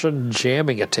Russian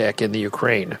jamming attack in the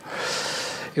Ukraine.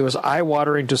 It was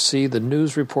eye-watering to see the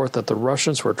news report that the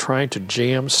Russians were trying to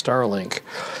jam Starlink,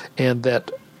 and that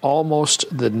almost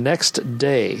the next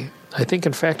day, I think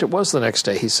in fact it was the next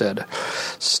day, he said,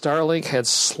 Starlink had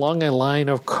slung a line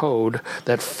of code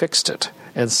that fixed it,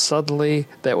 and suddenly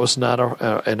that was not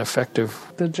an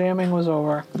effective... The jamming was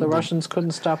over. The Russians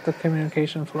couldn't stop the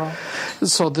communication flow.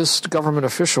 So this government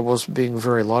official was being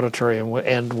very laudatory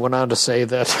and went on to say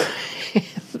that...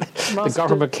 the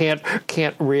government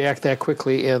can't react that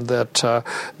quickly, and that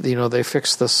they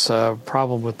fixed this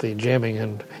problem with the jamming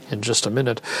in just a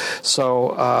minute.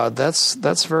 So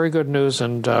that's very good news.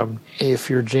 And if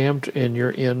you're jammed and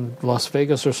you're in Las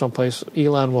Vegas or someplace,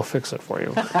 Elon will fix it for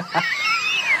you.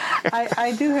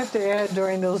 I do have to add,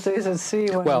 during those days at sea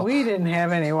when we didn't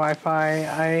have any Wi-Fi,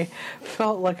 I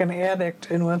felt like an addict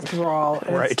in withdrawal.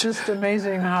 It's just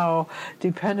amazing how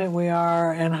dependent we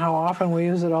are and how often we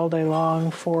use it all day long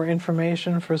for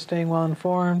information, for staying well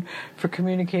informed, for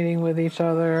communicating with each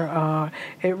other.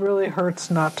 It really hurts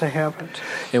not to have it.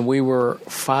 And we were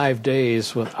 5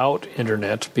 days without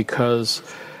internet because...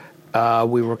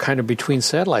 we were kind of between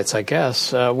satellites, I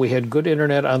guess. We had good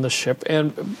internet on the ship,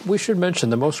 and we should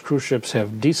mention that most cruise ships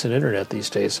have decent internet these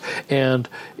days, and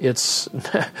it's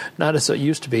not as it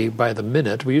used to be by the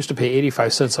minute. We used to pay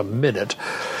 85 cents a minute.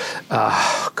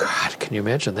 God, can you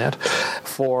imagine that?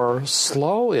 For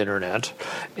slow internet,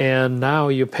 and now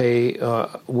you pay,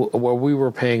 we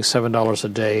were paying $7 a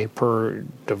day per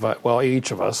device,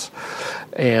 each of us,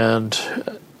 and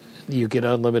you get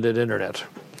unlimited internet.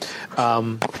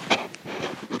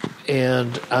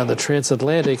 And on the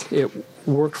transatlantic, it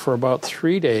worked for about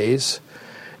 3 days,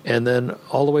 and then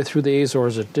all the way through the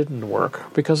Azores it didn't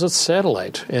work because it's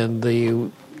satellite, and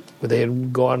they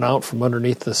had gone out from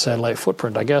underneath the satellite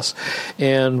footprint, I guess.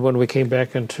 And when we came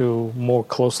back into more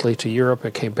closely to Europe,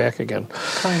 it came back again.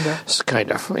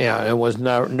 Kind of, yeah. It was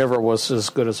never was as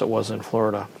good as it was in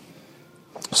Florida.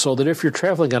 So that if you're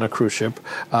traveling on a cruise ship,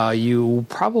 you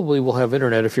probably will have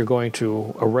internet if you're going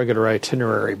to a regular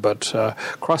itinerary, but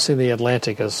crossing the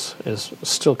Atlantic is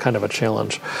still kind of a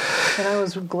challenge. And I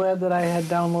was glad that I had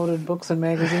downloaded books and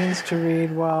magazines to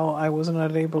read while I was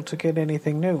not able to get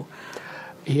anything new.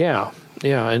 Yeah,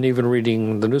 and even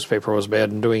reading the newspaper was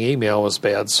bad, and doing email was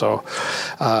bad. So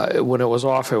when it was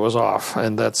off,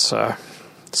 and that's...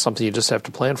 something you just have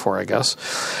to plan for, I guess.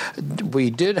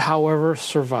 We did, however,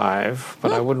 survive,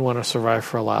 but I wouldn't want to survive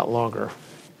for a lot longer.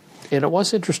 And it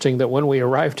was interesting that when we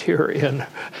arrived here in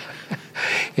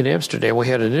Amsterdam, we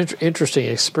had an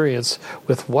interesting experience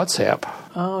with WhatsApp.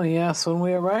 Oh, yes. When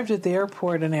we arrived at the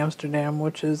airport in Amsterdam,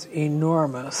 which is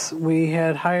enormous, we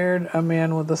had hired a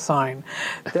man with a sign.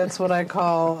 That's what I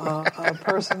call a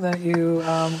person that you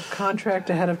contract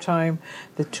ahead of time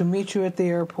to meet you at the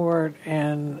airport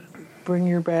and bring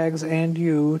your bags and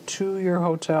you to your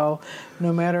hotel,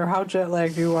 no matter how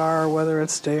jet-lagged you are, whether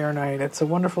it's day or night. It's a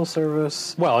wonderful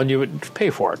service. Well, and you would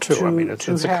pay for it, too.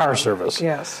 It's a car service.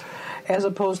 Yes. As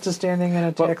opposed to standing in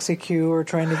a taxi queue or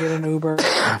trying to get an Uber.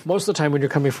 Most of the time when you're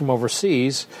coming from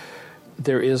overseas,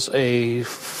 there is a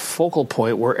focal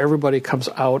point where everybody comes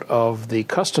out of the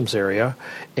customs area,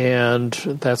 and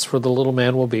that's where the little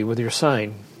man will be with your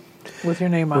sign. With your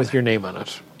name on it. With your name on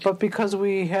it. But because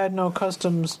we had no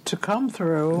customs to come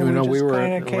through, we just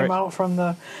kind of came out from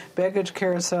the baggage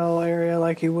carousel area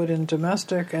like you would in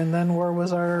domestic, and then where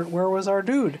was our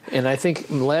dude? And I think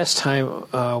last time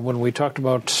when we talked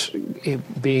about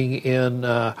being in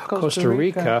Costa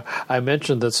Rica, I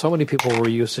mentioned that so many people were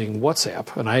using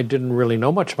WhatsApp, and I didn't really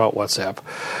know much about WhatsApp.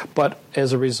 But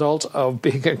as a result of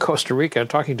being in Costa Rica and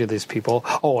talking to these people,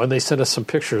 and they sent us some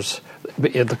pictures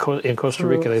in Costa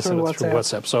Rica. They sent it through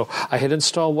WhatsApp. So I had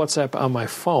installed installed WhatsApp on my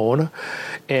phone,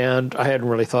 and I hadn't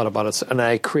really thought about it. And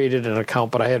I created an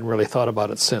account, but I hadn't really thought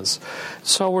about it since.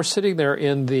 So we're sitting there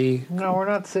in the... No, we're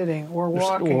not sitting. We're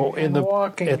walking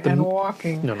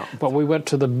walking. No, but we went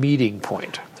to the meeting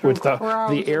point, with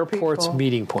the airport's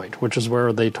meeting point, which is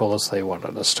where they told us they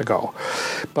wanted us to go.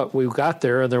 But we got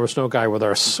there, and there was no guy with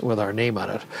our name on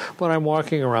it. But I'm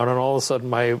walking around, and all of a sudden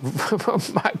my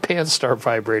pants start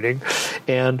vibrating,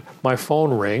 and my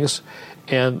phone rings,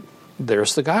 and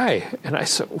there's the guy. And I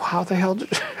said, how the hell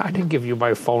I didn't give you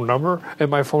my phone number, and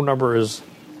my phone number is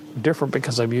different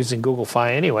because I'm using Google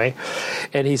Fi anyway.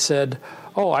 And he said,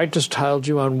 oh, I just dialed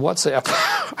you on WhatsApp.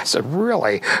 I said,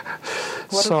 really?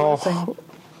 So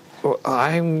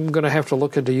I'm going to have to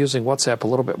look into using WhatsApp a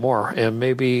little bit more, and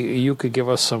maybe you could give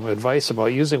us some advice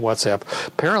about using WhatsApp.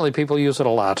 Apparently people use it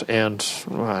a lot, and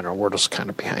I don't know, we're just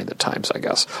kind of behind the times, I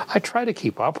guess. I try to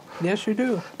keep up. Yes, you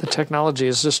do. The technology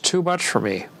is just too much for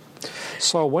me.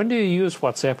 So when do you use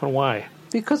WhatsApp and why?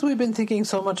 Because we've been thinking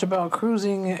so much about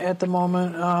cruising at the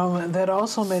moment, that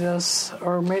also made us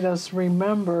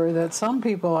remember that some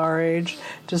people our age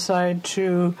decide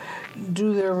to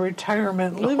do their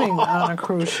retirement living on a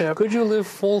cruise ship. Could you live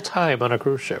full-time on a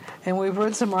cruise ship? And we've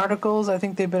read some articles, I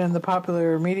think they've been in the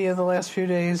popular media the last few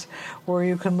days, where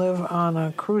you can live on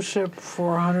a cruise ship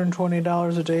for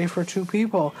 $120 a day for two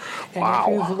people. And wow.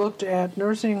 If you've looked at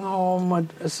nursing home,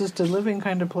 assisted living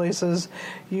kind of places,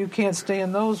 you can't stay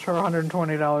in those for $120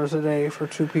 a day for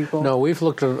two people. No, we've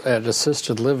looked at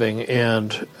assisted living,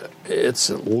 and it's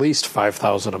at least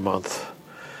 $5,000 a month.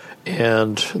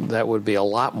 And that would be a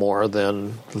lot more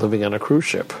than living on a cruise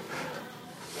ship.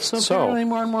 So apparently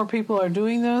more and more people are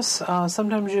doing this.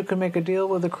 Sometimes you can make a deal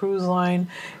with a cruise line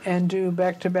and do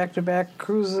back-to-back-to-back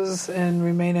cruises and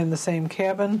remain in the same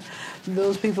cabin.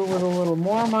 Those people with a little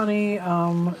more money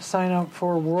sign up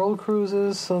for world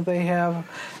cruises, so they have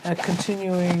a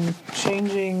continuing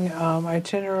changing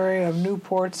itinerary of new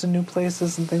ports and new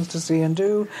places and things to see and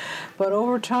do. But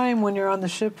over time, when you're on the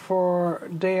ship for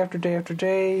day after day after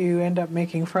day, you end up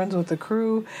making friends with the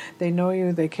crew. They know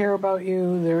you, they care about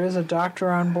you. There is a doctor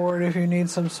on board if you need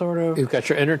some sort of... You've got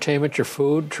your entertainment, your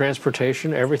food,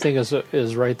 transportation, everything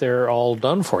is right there all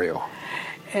done for you.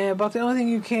 But the only thing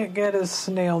you can't get is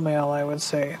snail mail, I would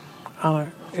say,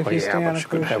 if you stay on a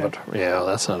cruise ship. Yeah,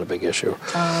 that's not a big issue.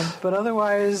 But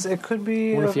otherwise, it could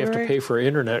be... What if you have to pay for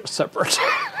internet separate?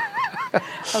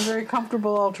 A very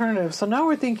comfortable alternative. So now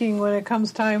we're thinking when it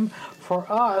comes time for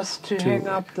us to hang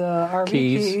up the RV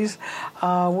keys,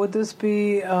 would this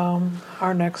be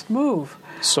our next move?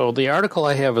 So the article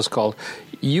I have is called,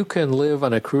 You Can Live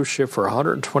on a Cruise Ship for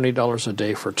 $120 a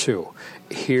Day for Two.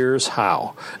 Here's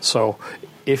How. So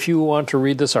if you want to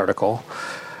read this article,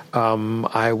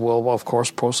 I will, of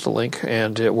course, post a link,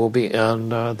 and it will be on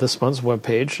this month's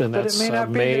webpage, and that's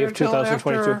May of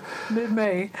 2022.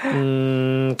 Mid-May.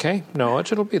 Okay. No,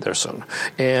 it'll be there soon.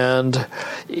 And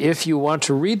if you want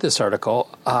to read this article,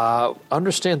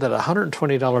 understand that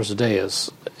 $120 a day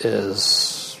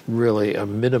is really a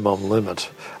minimum limit.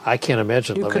 I can't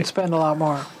imagine you could spend a lot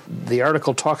more. The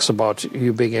article talks about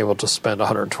you being able to spend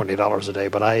 $120 a day,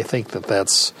 but I think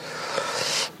that's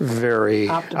very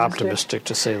optimistic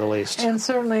to say the least. And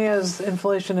certainly as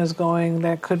inflation is going,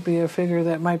 that could be a figure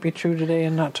that might be true today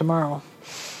and not tomorrow.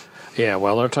 Yeah,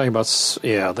 well, they're talking about,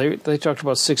 they talked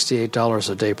about $68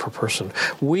 a day per person.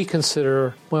 We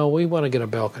consider, we want to get a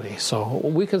balcony, so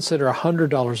we consider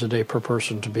 $100 a day per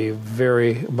person to be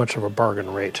very much of a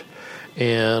bargain rate.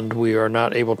 And we are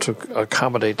not able to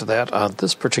accommodate that on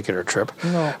this particular trip.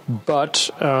 No. But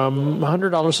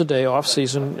 $100 a day off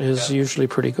season is usually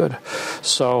pretty good.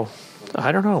 So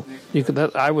I don't know.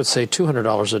 I would say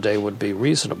 $200 a day would be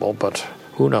reasonable, but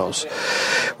who knows?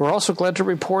 We're also glad to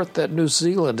report that New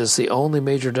Zealand is the only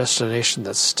major destination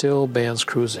that still bans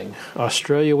cruising.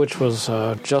 Australia, which was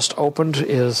just opened,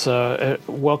 is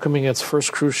welcoming its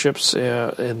first cruise ships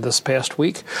in this past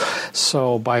week.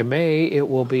 So by May, it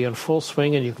will be in full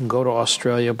swing, and you can go to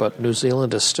Australia, but New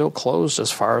Zealand is still closed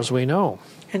as far as we know.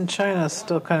 And China's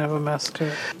still kind of a mess,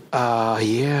 too.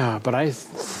 Yeah, but I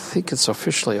think it's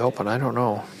officially open. I don't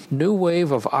know. New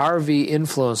wave of RV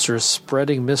influencers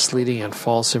spreading misleading and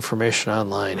false information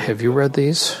online. Have you read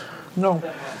these? No.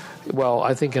 Well,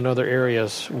 I think in other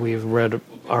areas we've read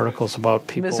articles about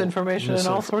people... Misinformation in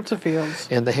all sorts of fields.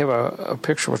 And they have a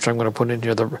picture, which I'm going to put in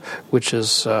here, which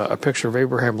is a picture of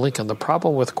Abraham Lincoln. The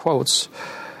problem with quotes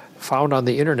found on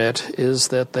the internet is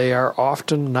that they are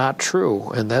often not true,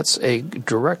 and that's a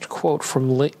direct quote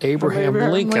from Abraham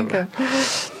Lincoln.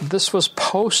 This was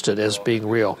posted as being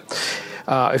real.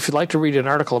 If you'd like to read an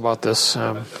article about this,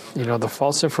 the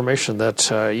false information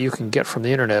that you can get from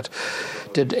the internet.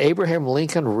 Did Abraham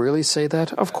Lincoln really say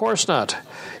that? Of course not.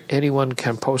 Anyone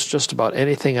can post just about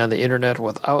anything on the internet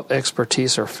without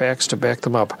expertise or facts to back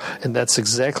them up, and that's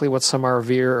exactly what some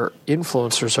RV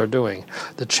influencers are doing.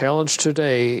 The challenge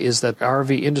today is that the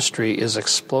RV industry is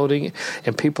exploding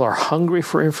and people are hungry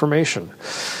for information.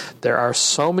 There are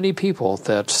so many people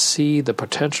that see the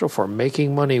potential for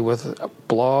making money with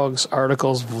blogs,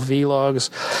 articles, vlogs,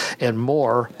 and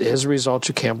more. As a result,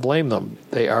 you can't blame them.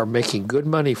 They are making good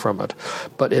money from it.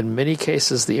 But in many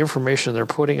cases, the information they're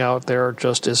putting out there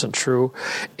just isn't true,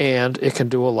 and it can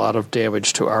do a lot of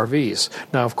damage to RVs.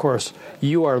 Now, of course,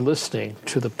 you are listening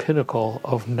to the pinnacle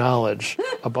of knowledge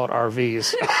about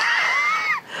RVs.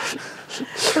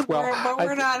 But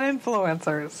we're not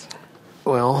influencers.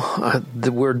 Well,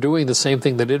 we're doing the same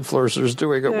thing that influencers are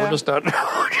doing. Yeah. We're just not.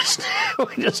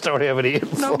 We just don't have any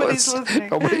influence.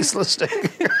 Nobody's listening.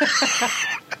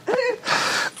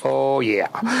 Oh,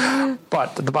 yeah.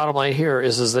 But the bottom line here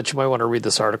is that you might want to read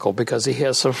this article because he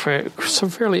has some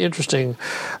fairly interesting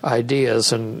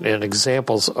ideas and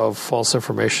examples of false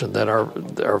information that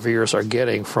our viewers are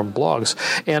getting from blogs.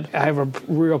 And I have a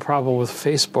real problem with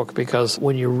Facebook because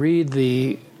when you read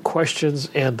the questions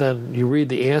and then you read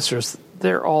the answers,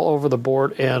 they're all over the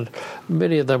board, and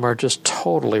many of them are just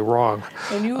totally wrong.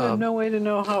 And you have no way to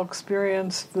know how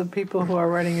experienced the people who are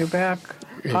writing you back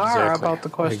are about the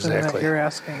question that you're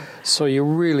asking. So you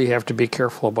really have to be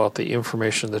careful about the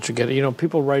information that you get.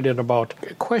 People write in about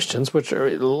questions, which are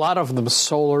a lot of them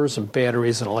solars and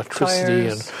batteries and electricity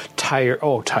and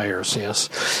tires,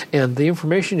 yes. And the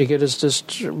information you get is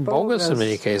just bogus in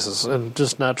many cases and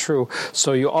just not true.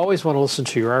 So you always want to listen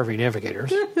to your RV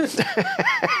navigators.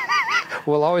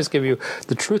 We'll always give you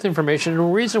the truth information. And the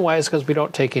reason why is because we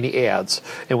don't take any ads.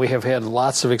 And we have had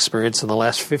lots of experience in the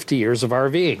last 50 years of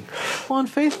RVing. Well, and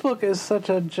Facebook is such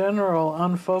a general,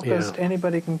 unfocused,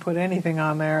 anybody can put anything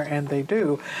on there, and they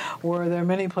do, where there are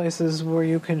many places where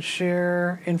you can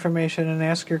share information and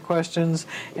ask your questions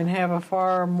and have a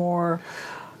far more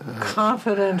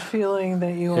confident feeling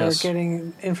that you are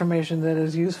getting information that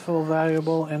is useful,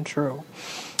 valuable, and true.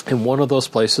 And one of those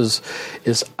places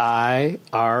is IRV2,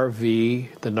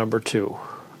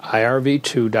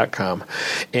 IRV2.com.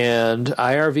 And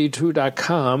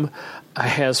IRV2.com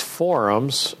has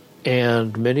forums,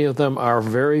 and many of them are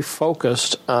very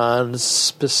focused on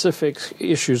specific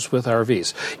issues with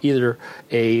RVs, either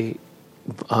a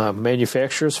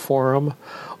manufacturer's forum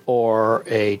or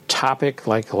a topic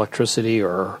like electricity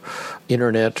or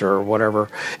internet or whatever.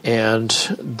 And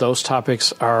those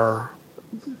topics are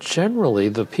generally,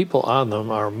 the people on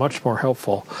them are much more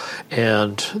helpful,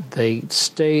 and they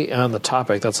stay on the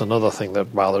topic. That's another thing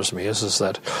that bothers me is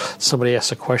that somebody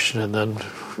asks a question and then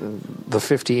the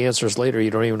 50 answers later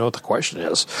you don't even know what the question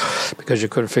is because you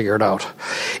couldn't figure it out.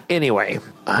 Anyway,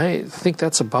 I think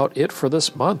that's about it for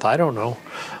this month. I don't know.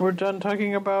 We're done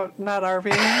talking about not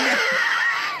RVing.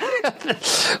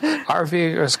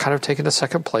 RVing has kind of taken a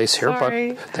second place here,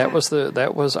 Sorry. But that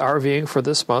was RVing for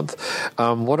this month.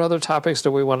 What other topics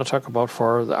do we want to talk about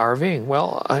for the RVing?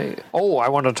 Well, I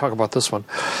wanted to talk about this one,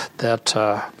 that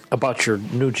about your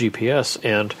new GPS,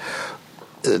 and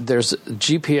there's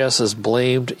GPS is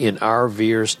blamed in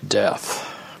RVers' death.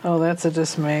 Oh, that's a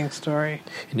dismaying story.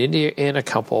 An Indiana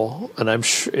couple, and I'm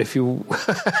sure if you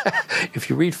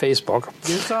read Facebook,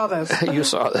 you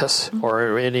saw this,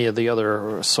 or any of the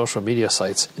other social media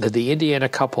sites, that the Indiana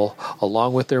couple,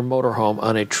 along with their motorhome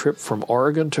on a trip from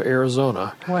Oregon to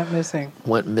Arizona, went missing.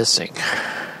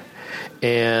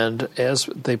 And as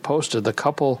they posted, the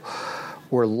couple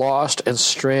were lost and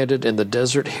stranded in the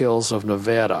desert hills of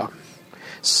Nevada.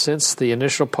 Since the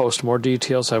initial post, more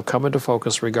details have come into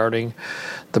focus regarding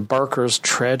the Barkers'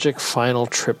 tragic final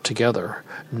trip together.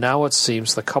 Now it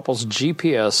seems the couple's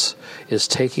GPS is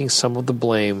taking some of the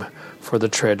blame for the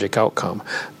tragic outcome.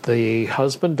 The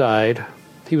husband died.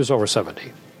 He was over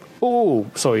 70. Oh,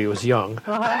 so he was young.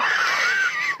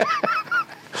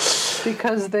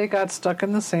 Because they got stuck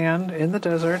in the sand in the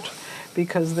desert,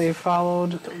 because they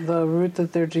followed the route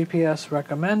that their GPS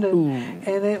recommended. Ooh.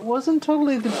 And it wasn't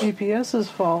totally the GPS's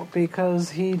fault, because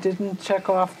he didn't check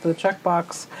off the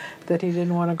checkbox that he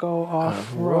didn't want to go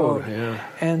off road. Yeah.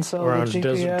 And so or the on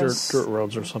GPS dirt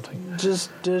roads or something. Just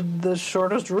did the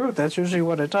shortest route. That's usually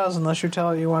what it does, unless you tell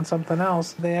it you want something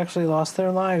else. They actually lost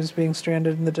their lives being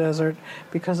stranded in the desert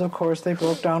because, of course, they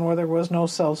broke down where there was no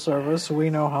cell service. We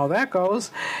know how that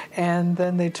goes. And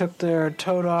then they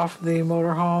towed off the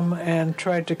motorhome, and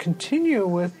tried to continue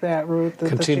with that route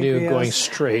that the GPS going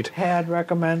straight had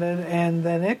recommended, and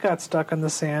then it got stuck in the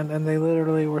sand, and they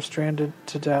literally were stranded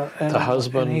to death. And the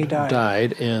husband he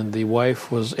died, and the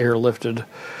wife was airlifted.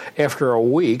 After a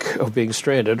week of being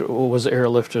stranded, was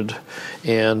airlifted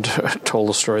and told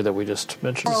the story that we just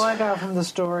mentioned. All I got from the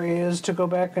story is to go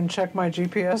back and check my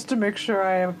GPS to make sure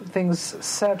I have things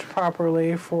set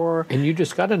properly for... And you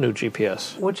just got a new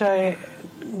GPS. Which I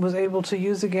was able to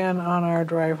use again on our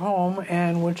drive home,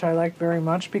 and which I like very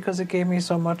much because it gave me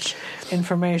so much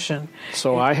information.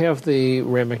 So I have the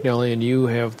Rand McNally, and you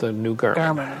have the new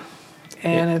Garmin.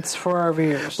 And it's for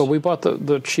RVers. But we bought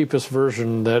the cheapest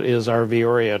version that is RV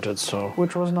oriented, so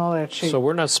which wasn't all that cheap. So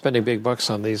we're not spending big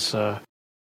bucks on these.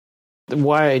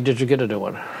 Why did you get a new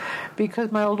one?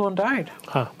 Because my old one died.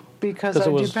 Huh. Because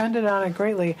I depended on it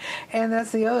greatly. And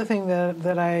that's the other thing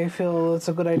that I feel it's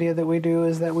a good idea that we do,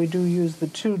 is that we do use the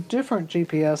two different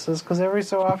GPSs, because every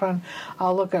so often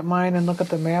I'll look at mine and look at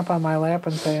the map on my lap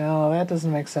and say, oh, that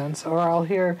doesn't make sense. Or I'll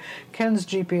hear Ken's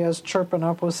GPS chirping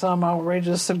up with some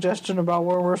outrageous suggestion about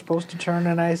where we're supposed to turn,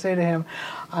 and I say to him,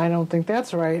 I don't think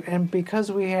that's right. And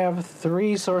because we have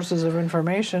three sources of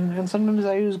information, and sometimes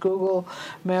I use Google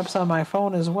Maps on my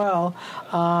phone as well,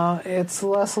 it's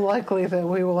less likely that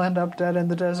we will end up dead in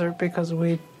the desert because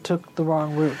we took the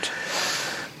wrong route.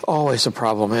 Always a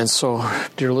problem. And so,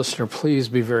 dear listener, please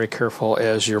be very careful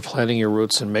as you're planning your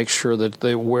routes and make sure that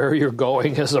where you're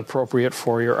going is appropriate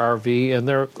for your RV. And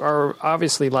there are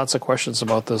obviously lots of questions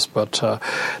about this, but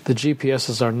the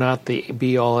GPSs are not the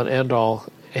be-all and end-all.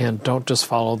 And don't just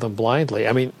follow them blindly.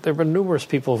 I mean, there have been numerous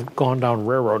people who've gone down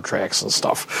railroad tracks and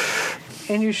stuff.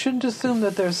 And you shouldn't assume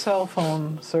that there's cell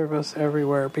phone service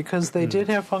everywhere, because they did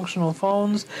have functional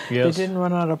phones. Yes. They didn't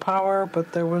run out of power,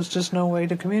 but there was just no way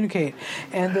to communicate.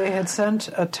 And they had sent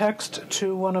a text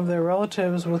to one of their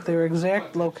relatives with their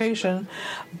exact location,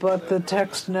 but the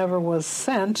text never was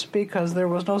sent because there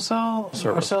was no cell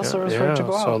service for it to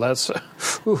go out. So that's...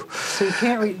 So you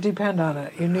can't depend on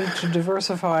it. You need to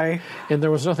diversify. And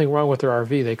there was nothing wrong with their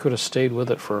RV. They could have stayed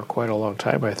with it for quite a long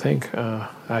time, I think.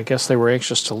 I guess they were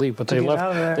anxious to leave, but they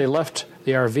left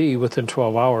the RV within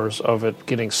 12 hours of it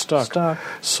getting stuck.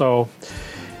 So,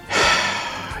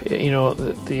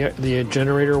 the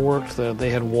generator worked. They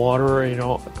had water.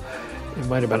 It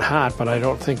might have been hot, but I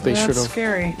don't think they should have. That's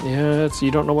scary. Yeah,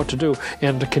 you don't know what to do.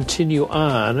 And to continue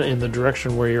on in the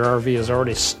direction where your RV is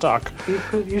already stuck.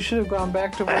 You should have gone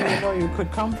back to where you know you could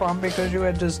come from because you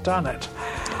had just done it.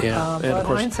 Yeah, and but of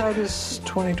course, hindsight is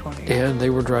 20/20. And they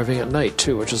were driving at night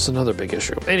too, which is another big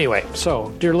issue. Anyway,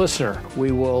 so dear listener,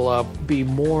 we will be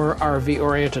more RV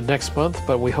oriented next month,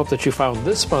 but we hope that you found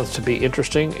this month to be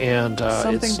interesting, and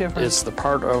something different. It's the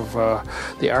part of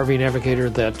the RV Navigator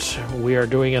that we are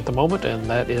doing at the moment, and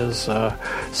that is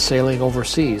sailing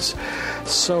overseas.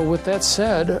 So with that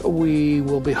said, we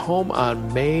will be home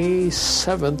on May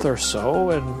 7th or so,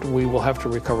 and we will have to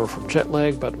recover from jet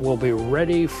lag, but we'll be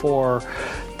ready for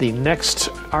the next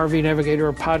RV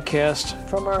Navigator podcast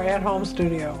from our at-home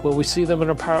studio. Will we see them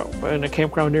in a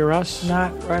campground near us?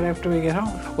 Not right after we get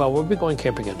home. Well, we'll be going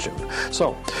camping in June.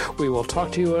 So we will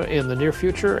talk to you in the near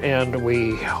future, and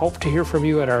we hope to hear from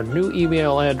you at our new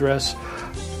email address,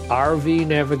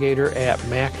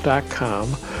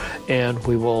 rvnavigator@mac.com, and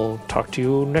we will talk to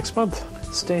you next month.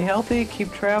 Stay healthy,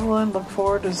 keep traveling, look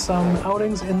forward to some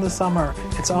outings in the summer.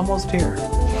 It's almost here.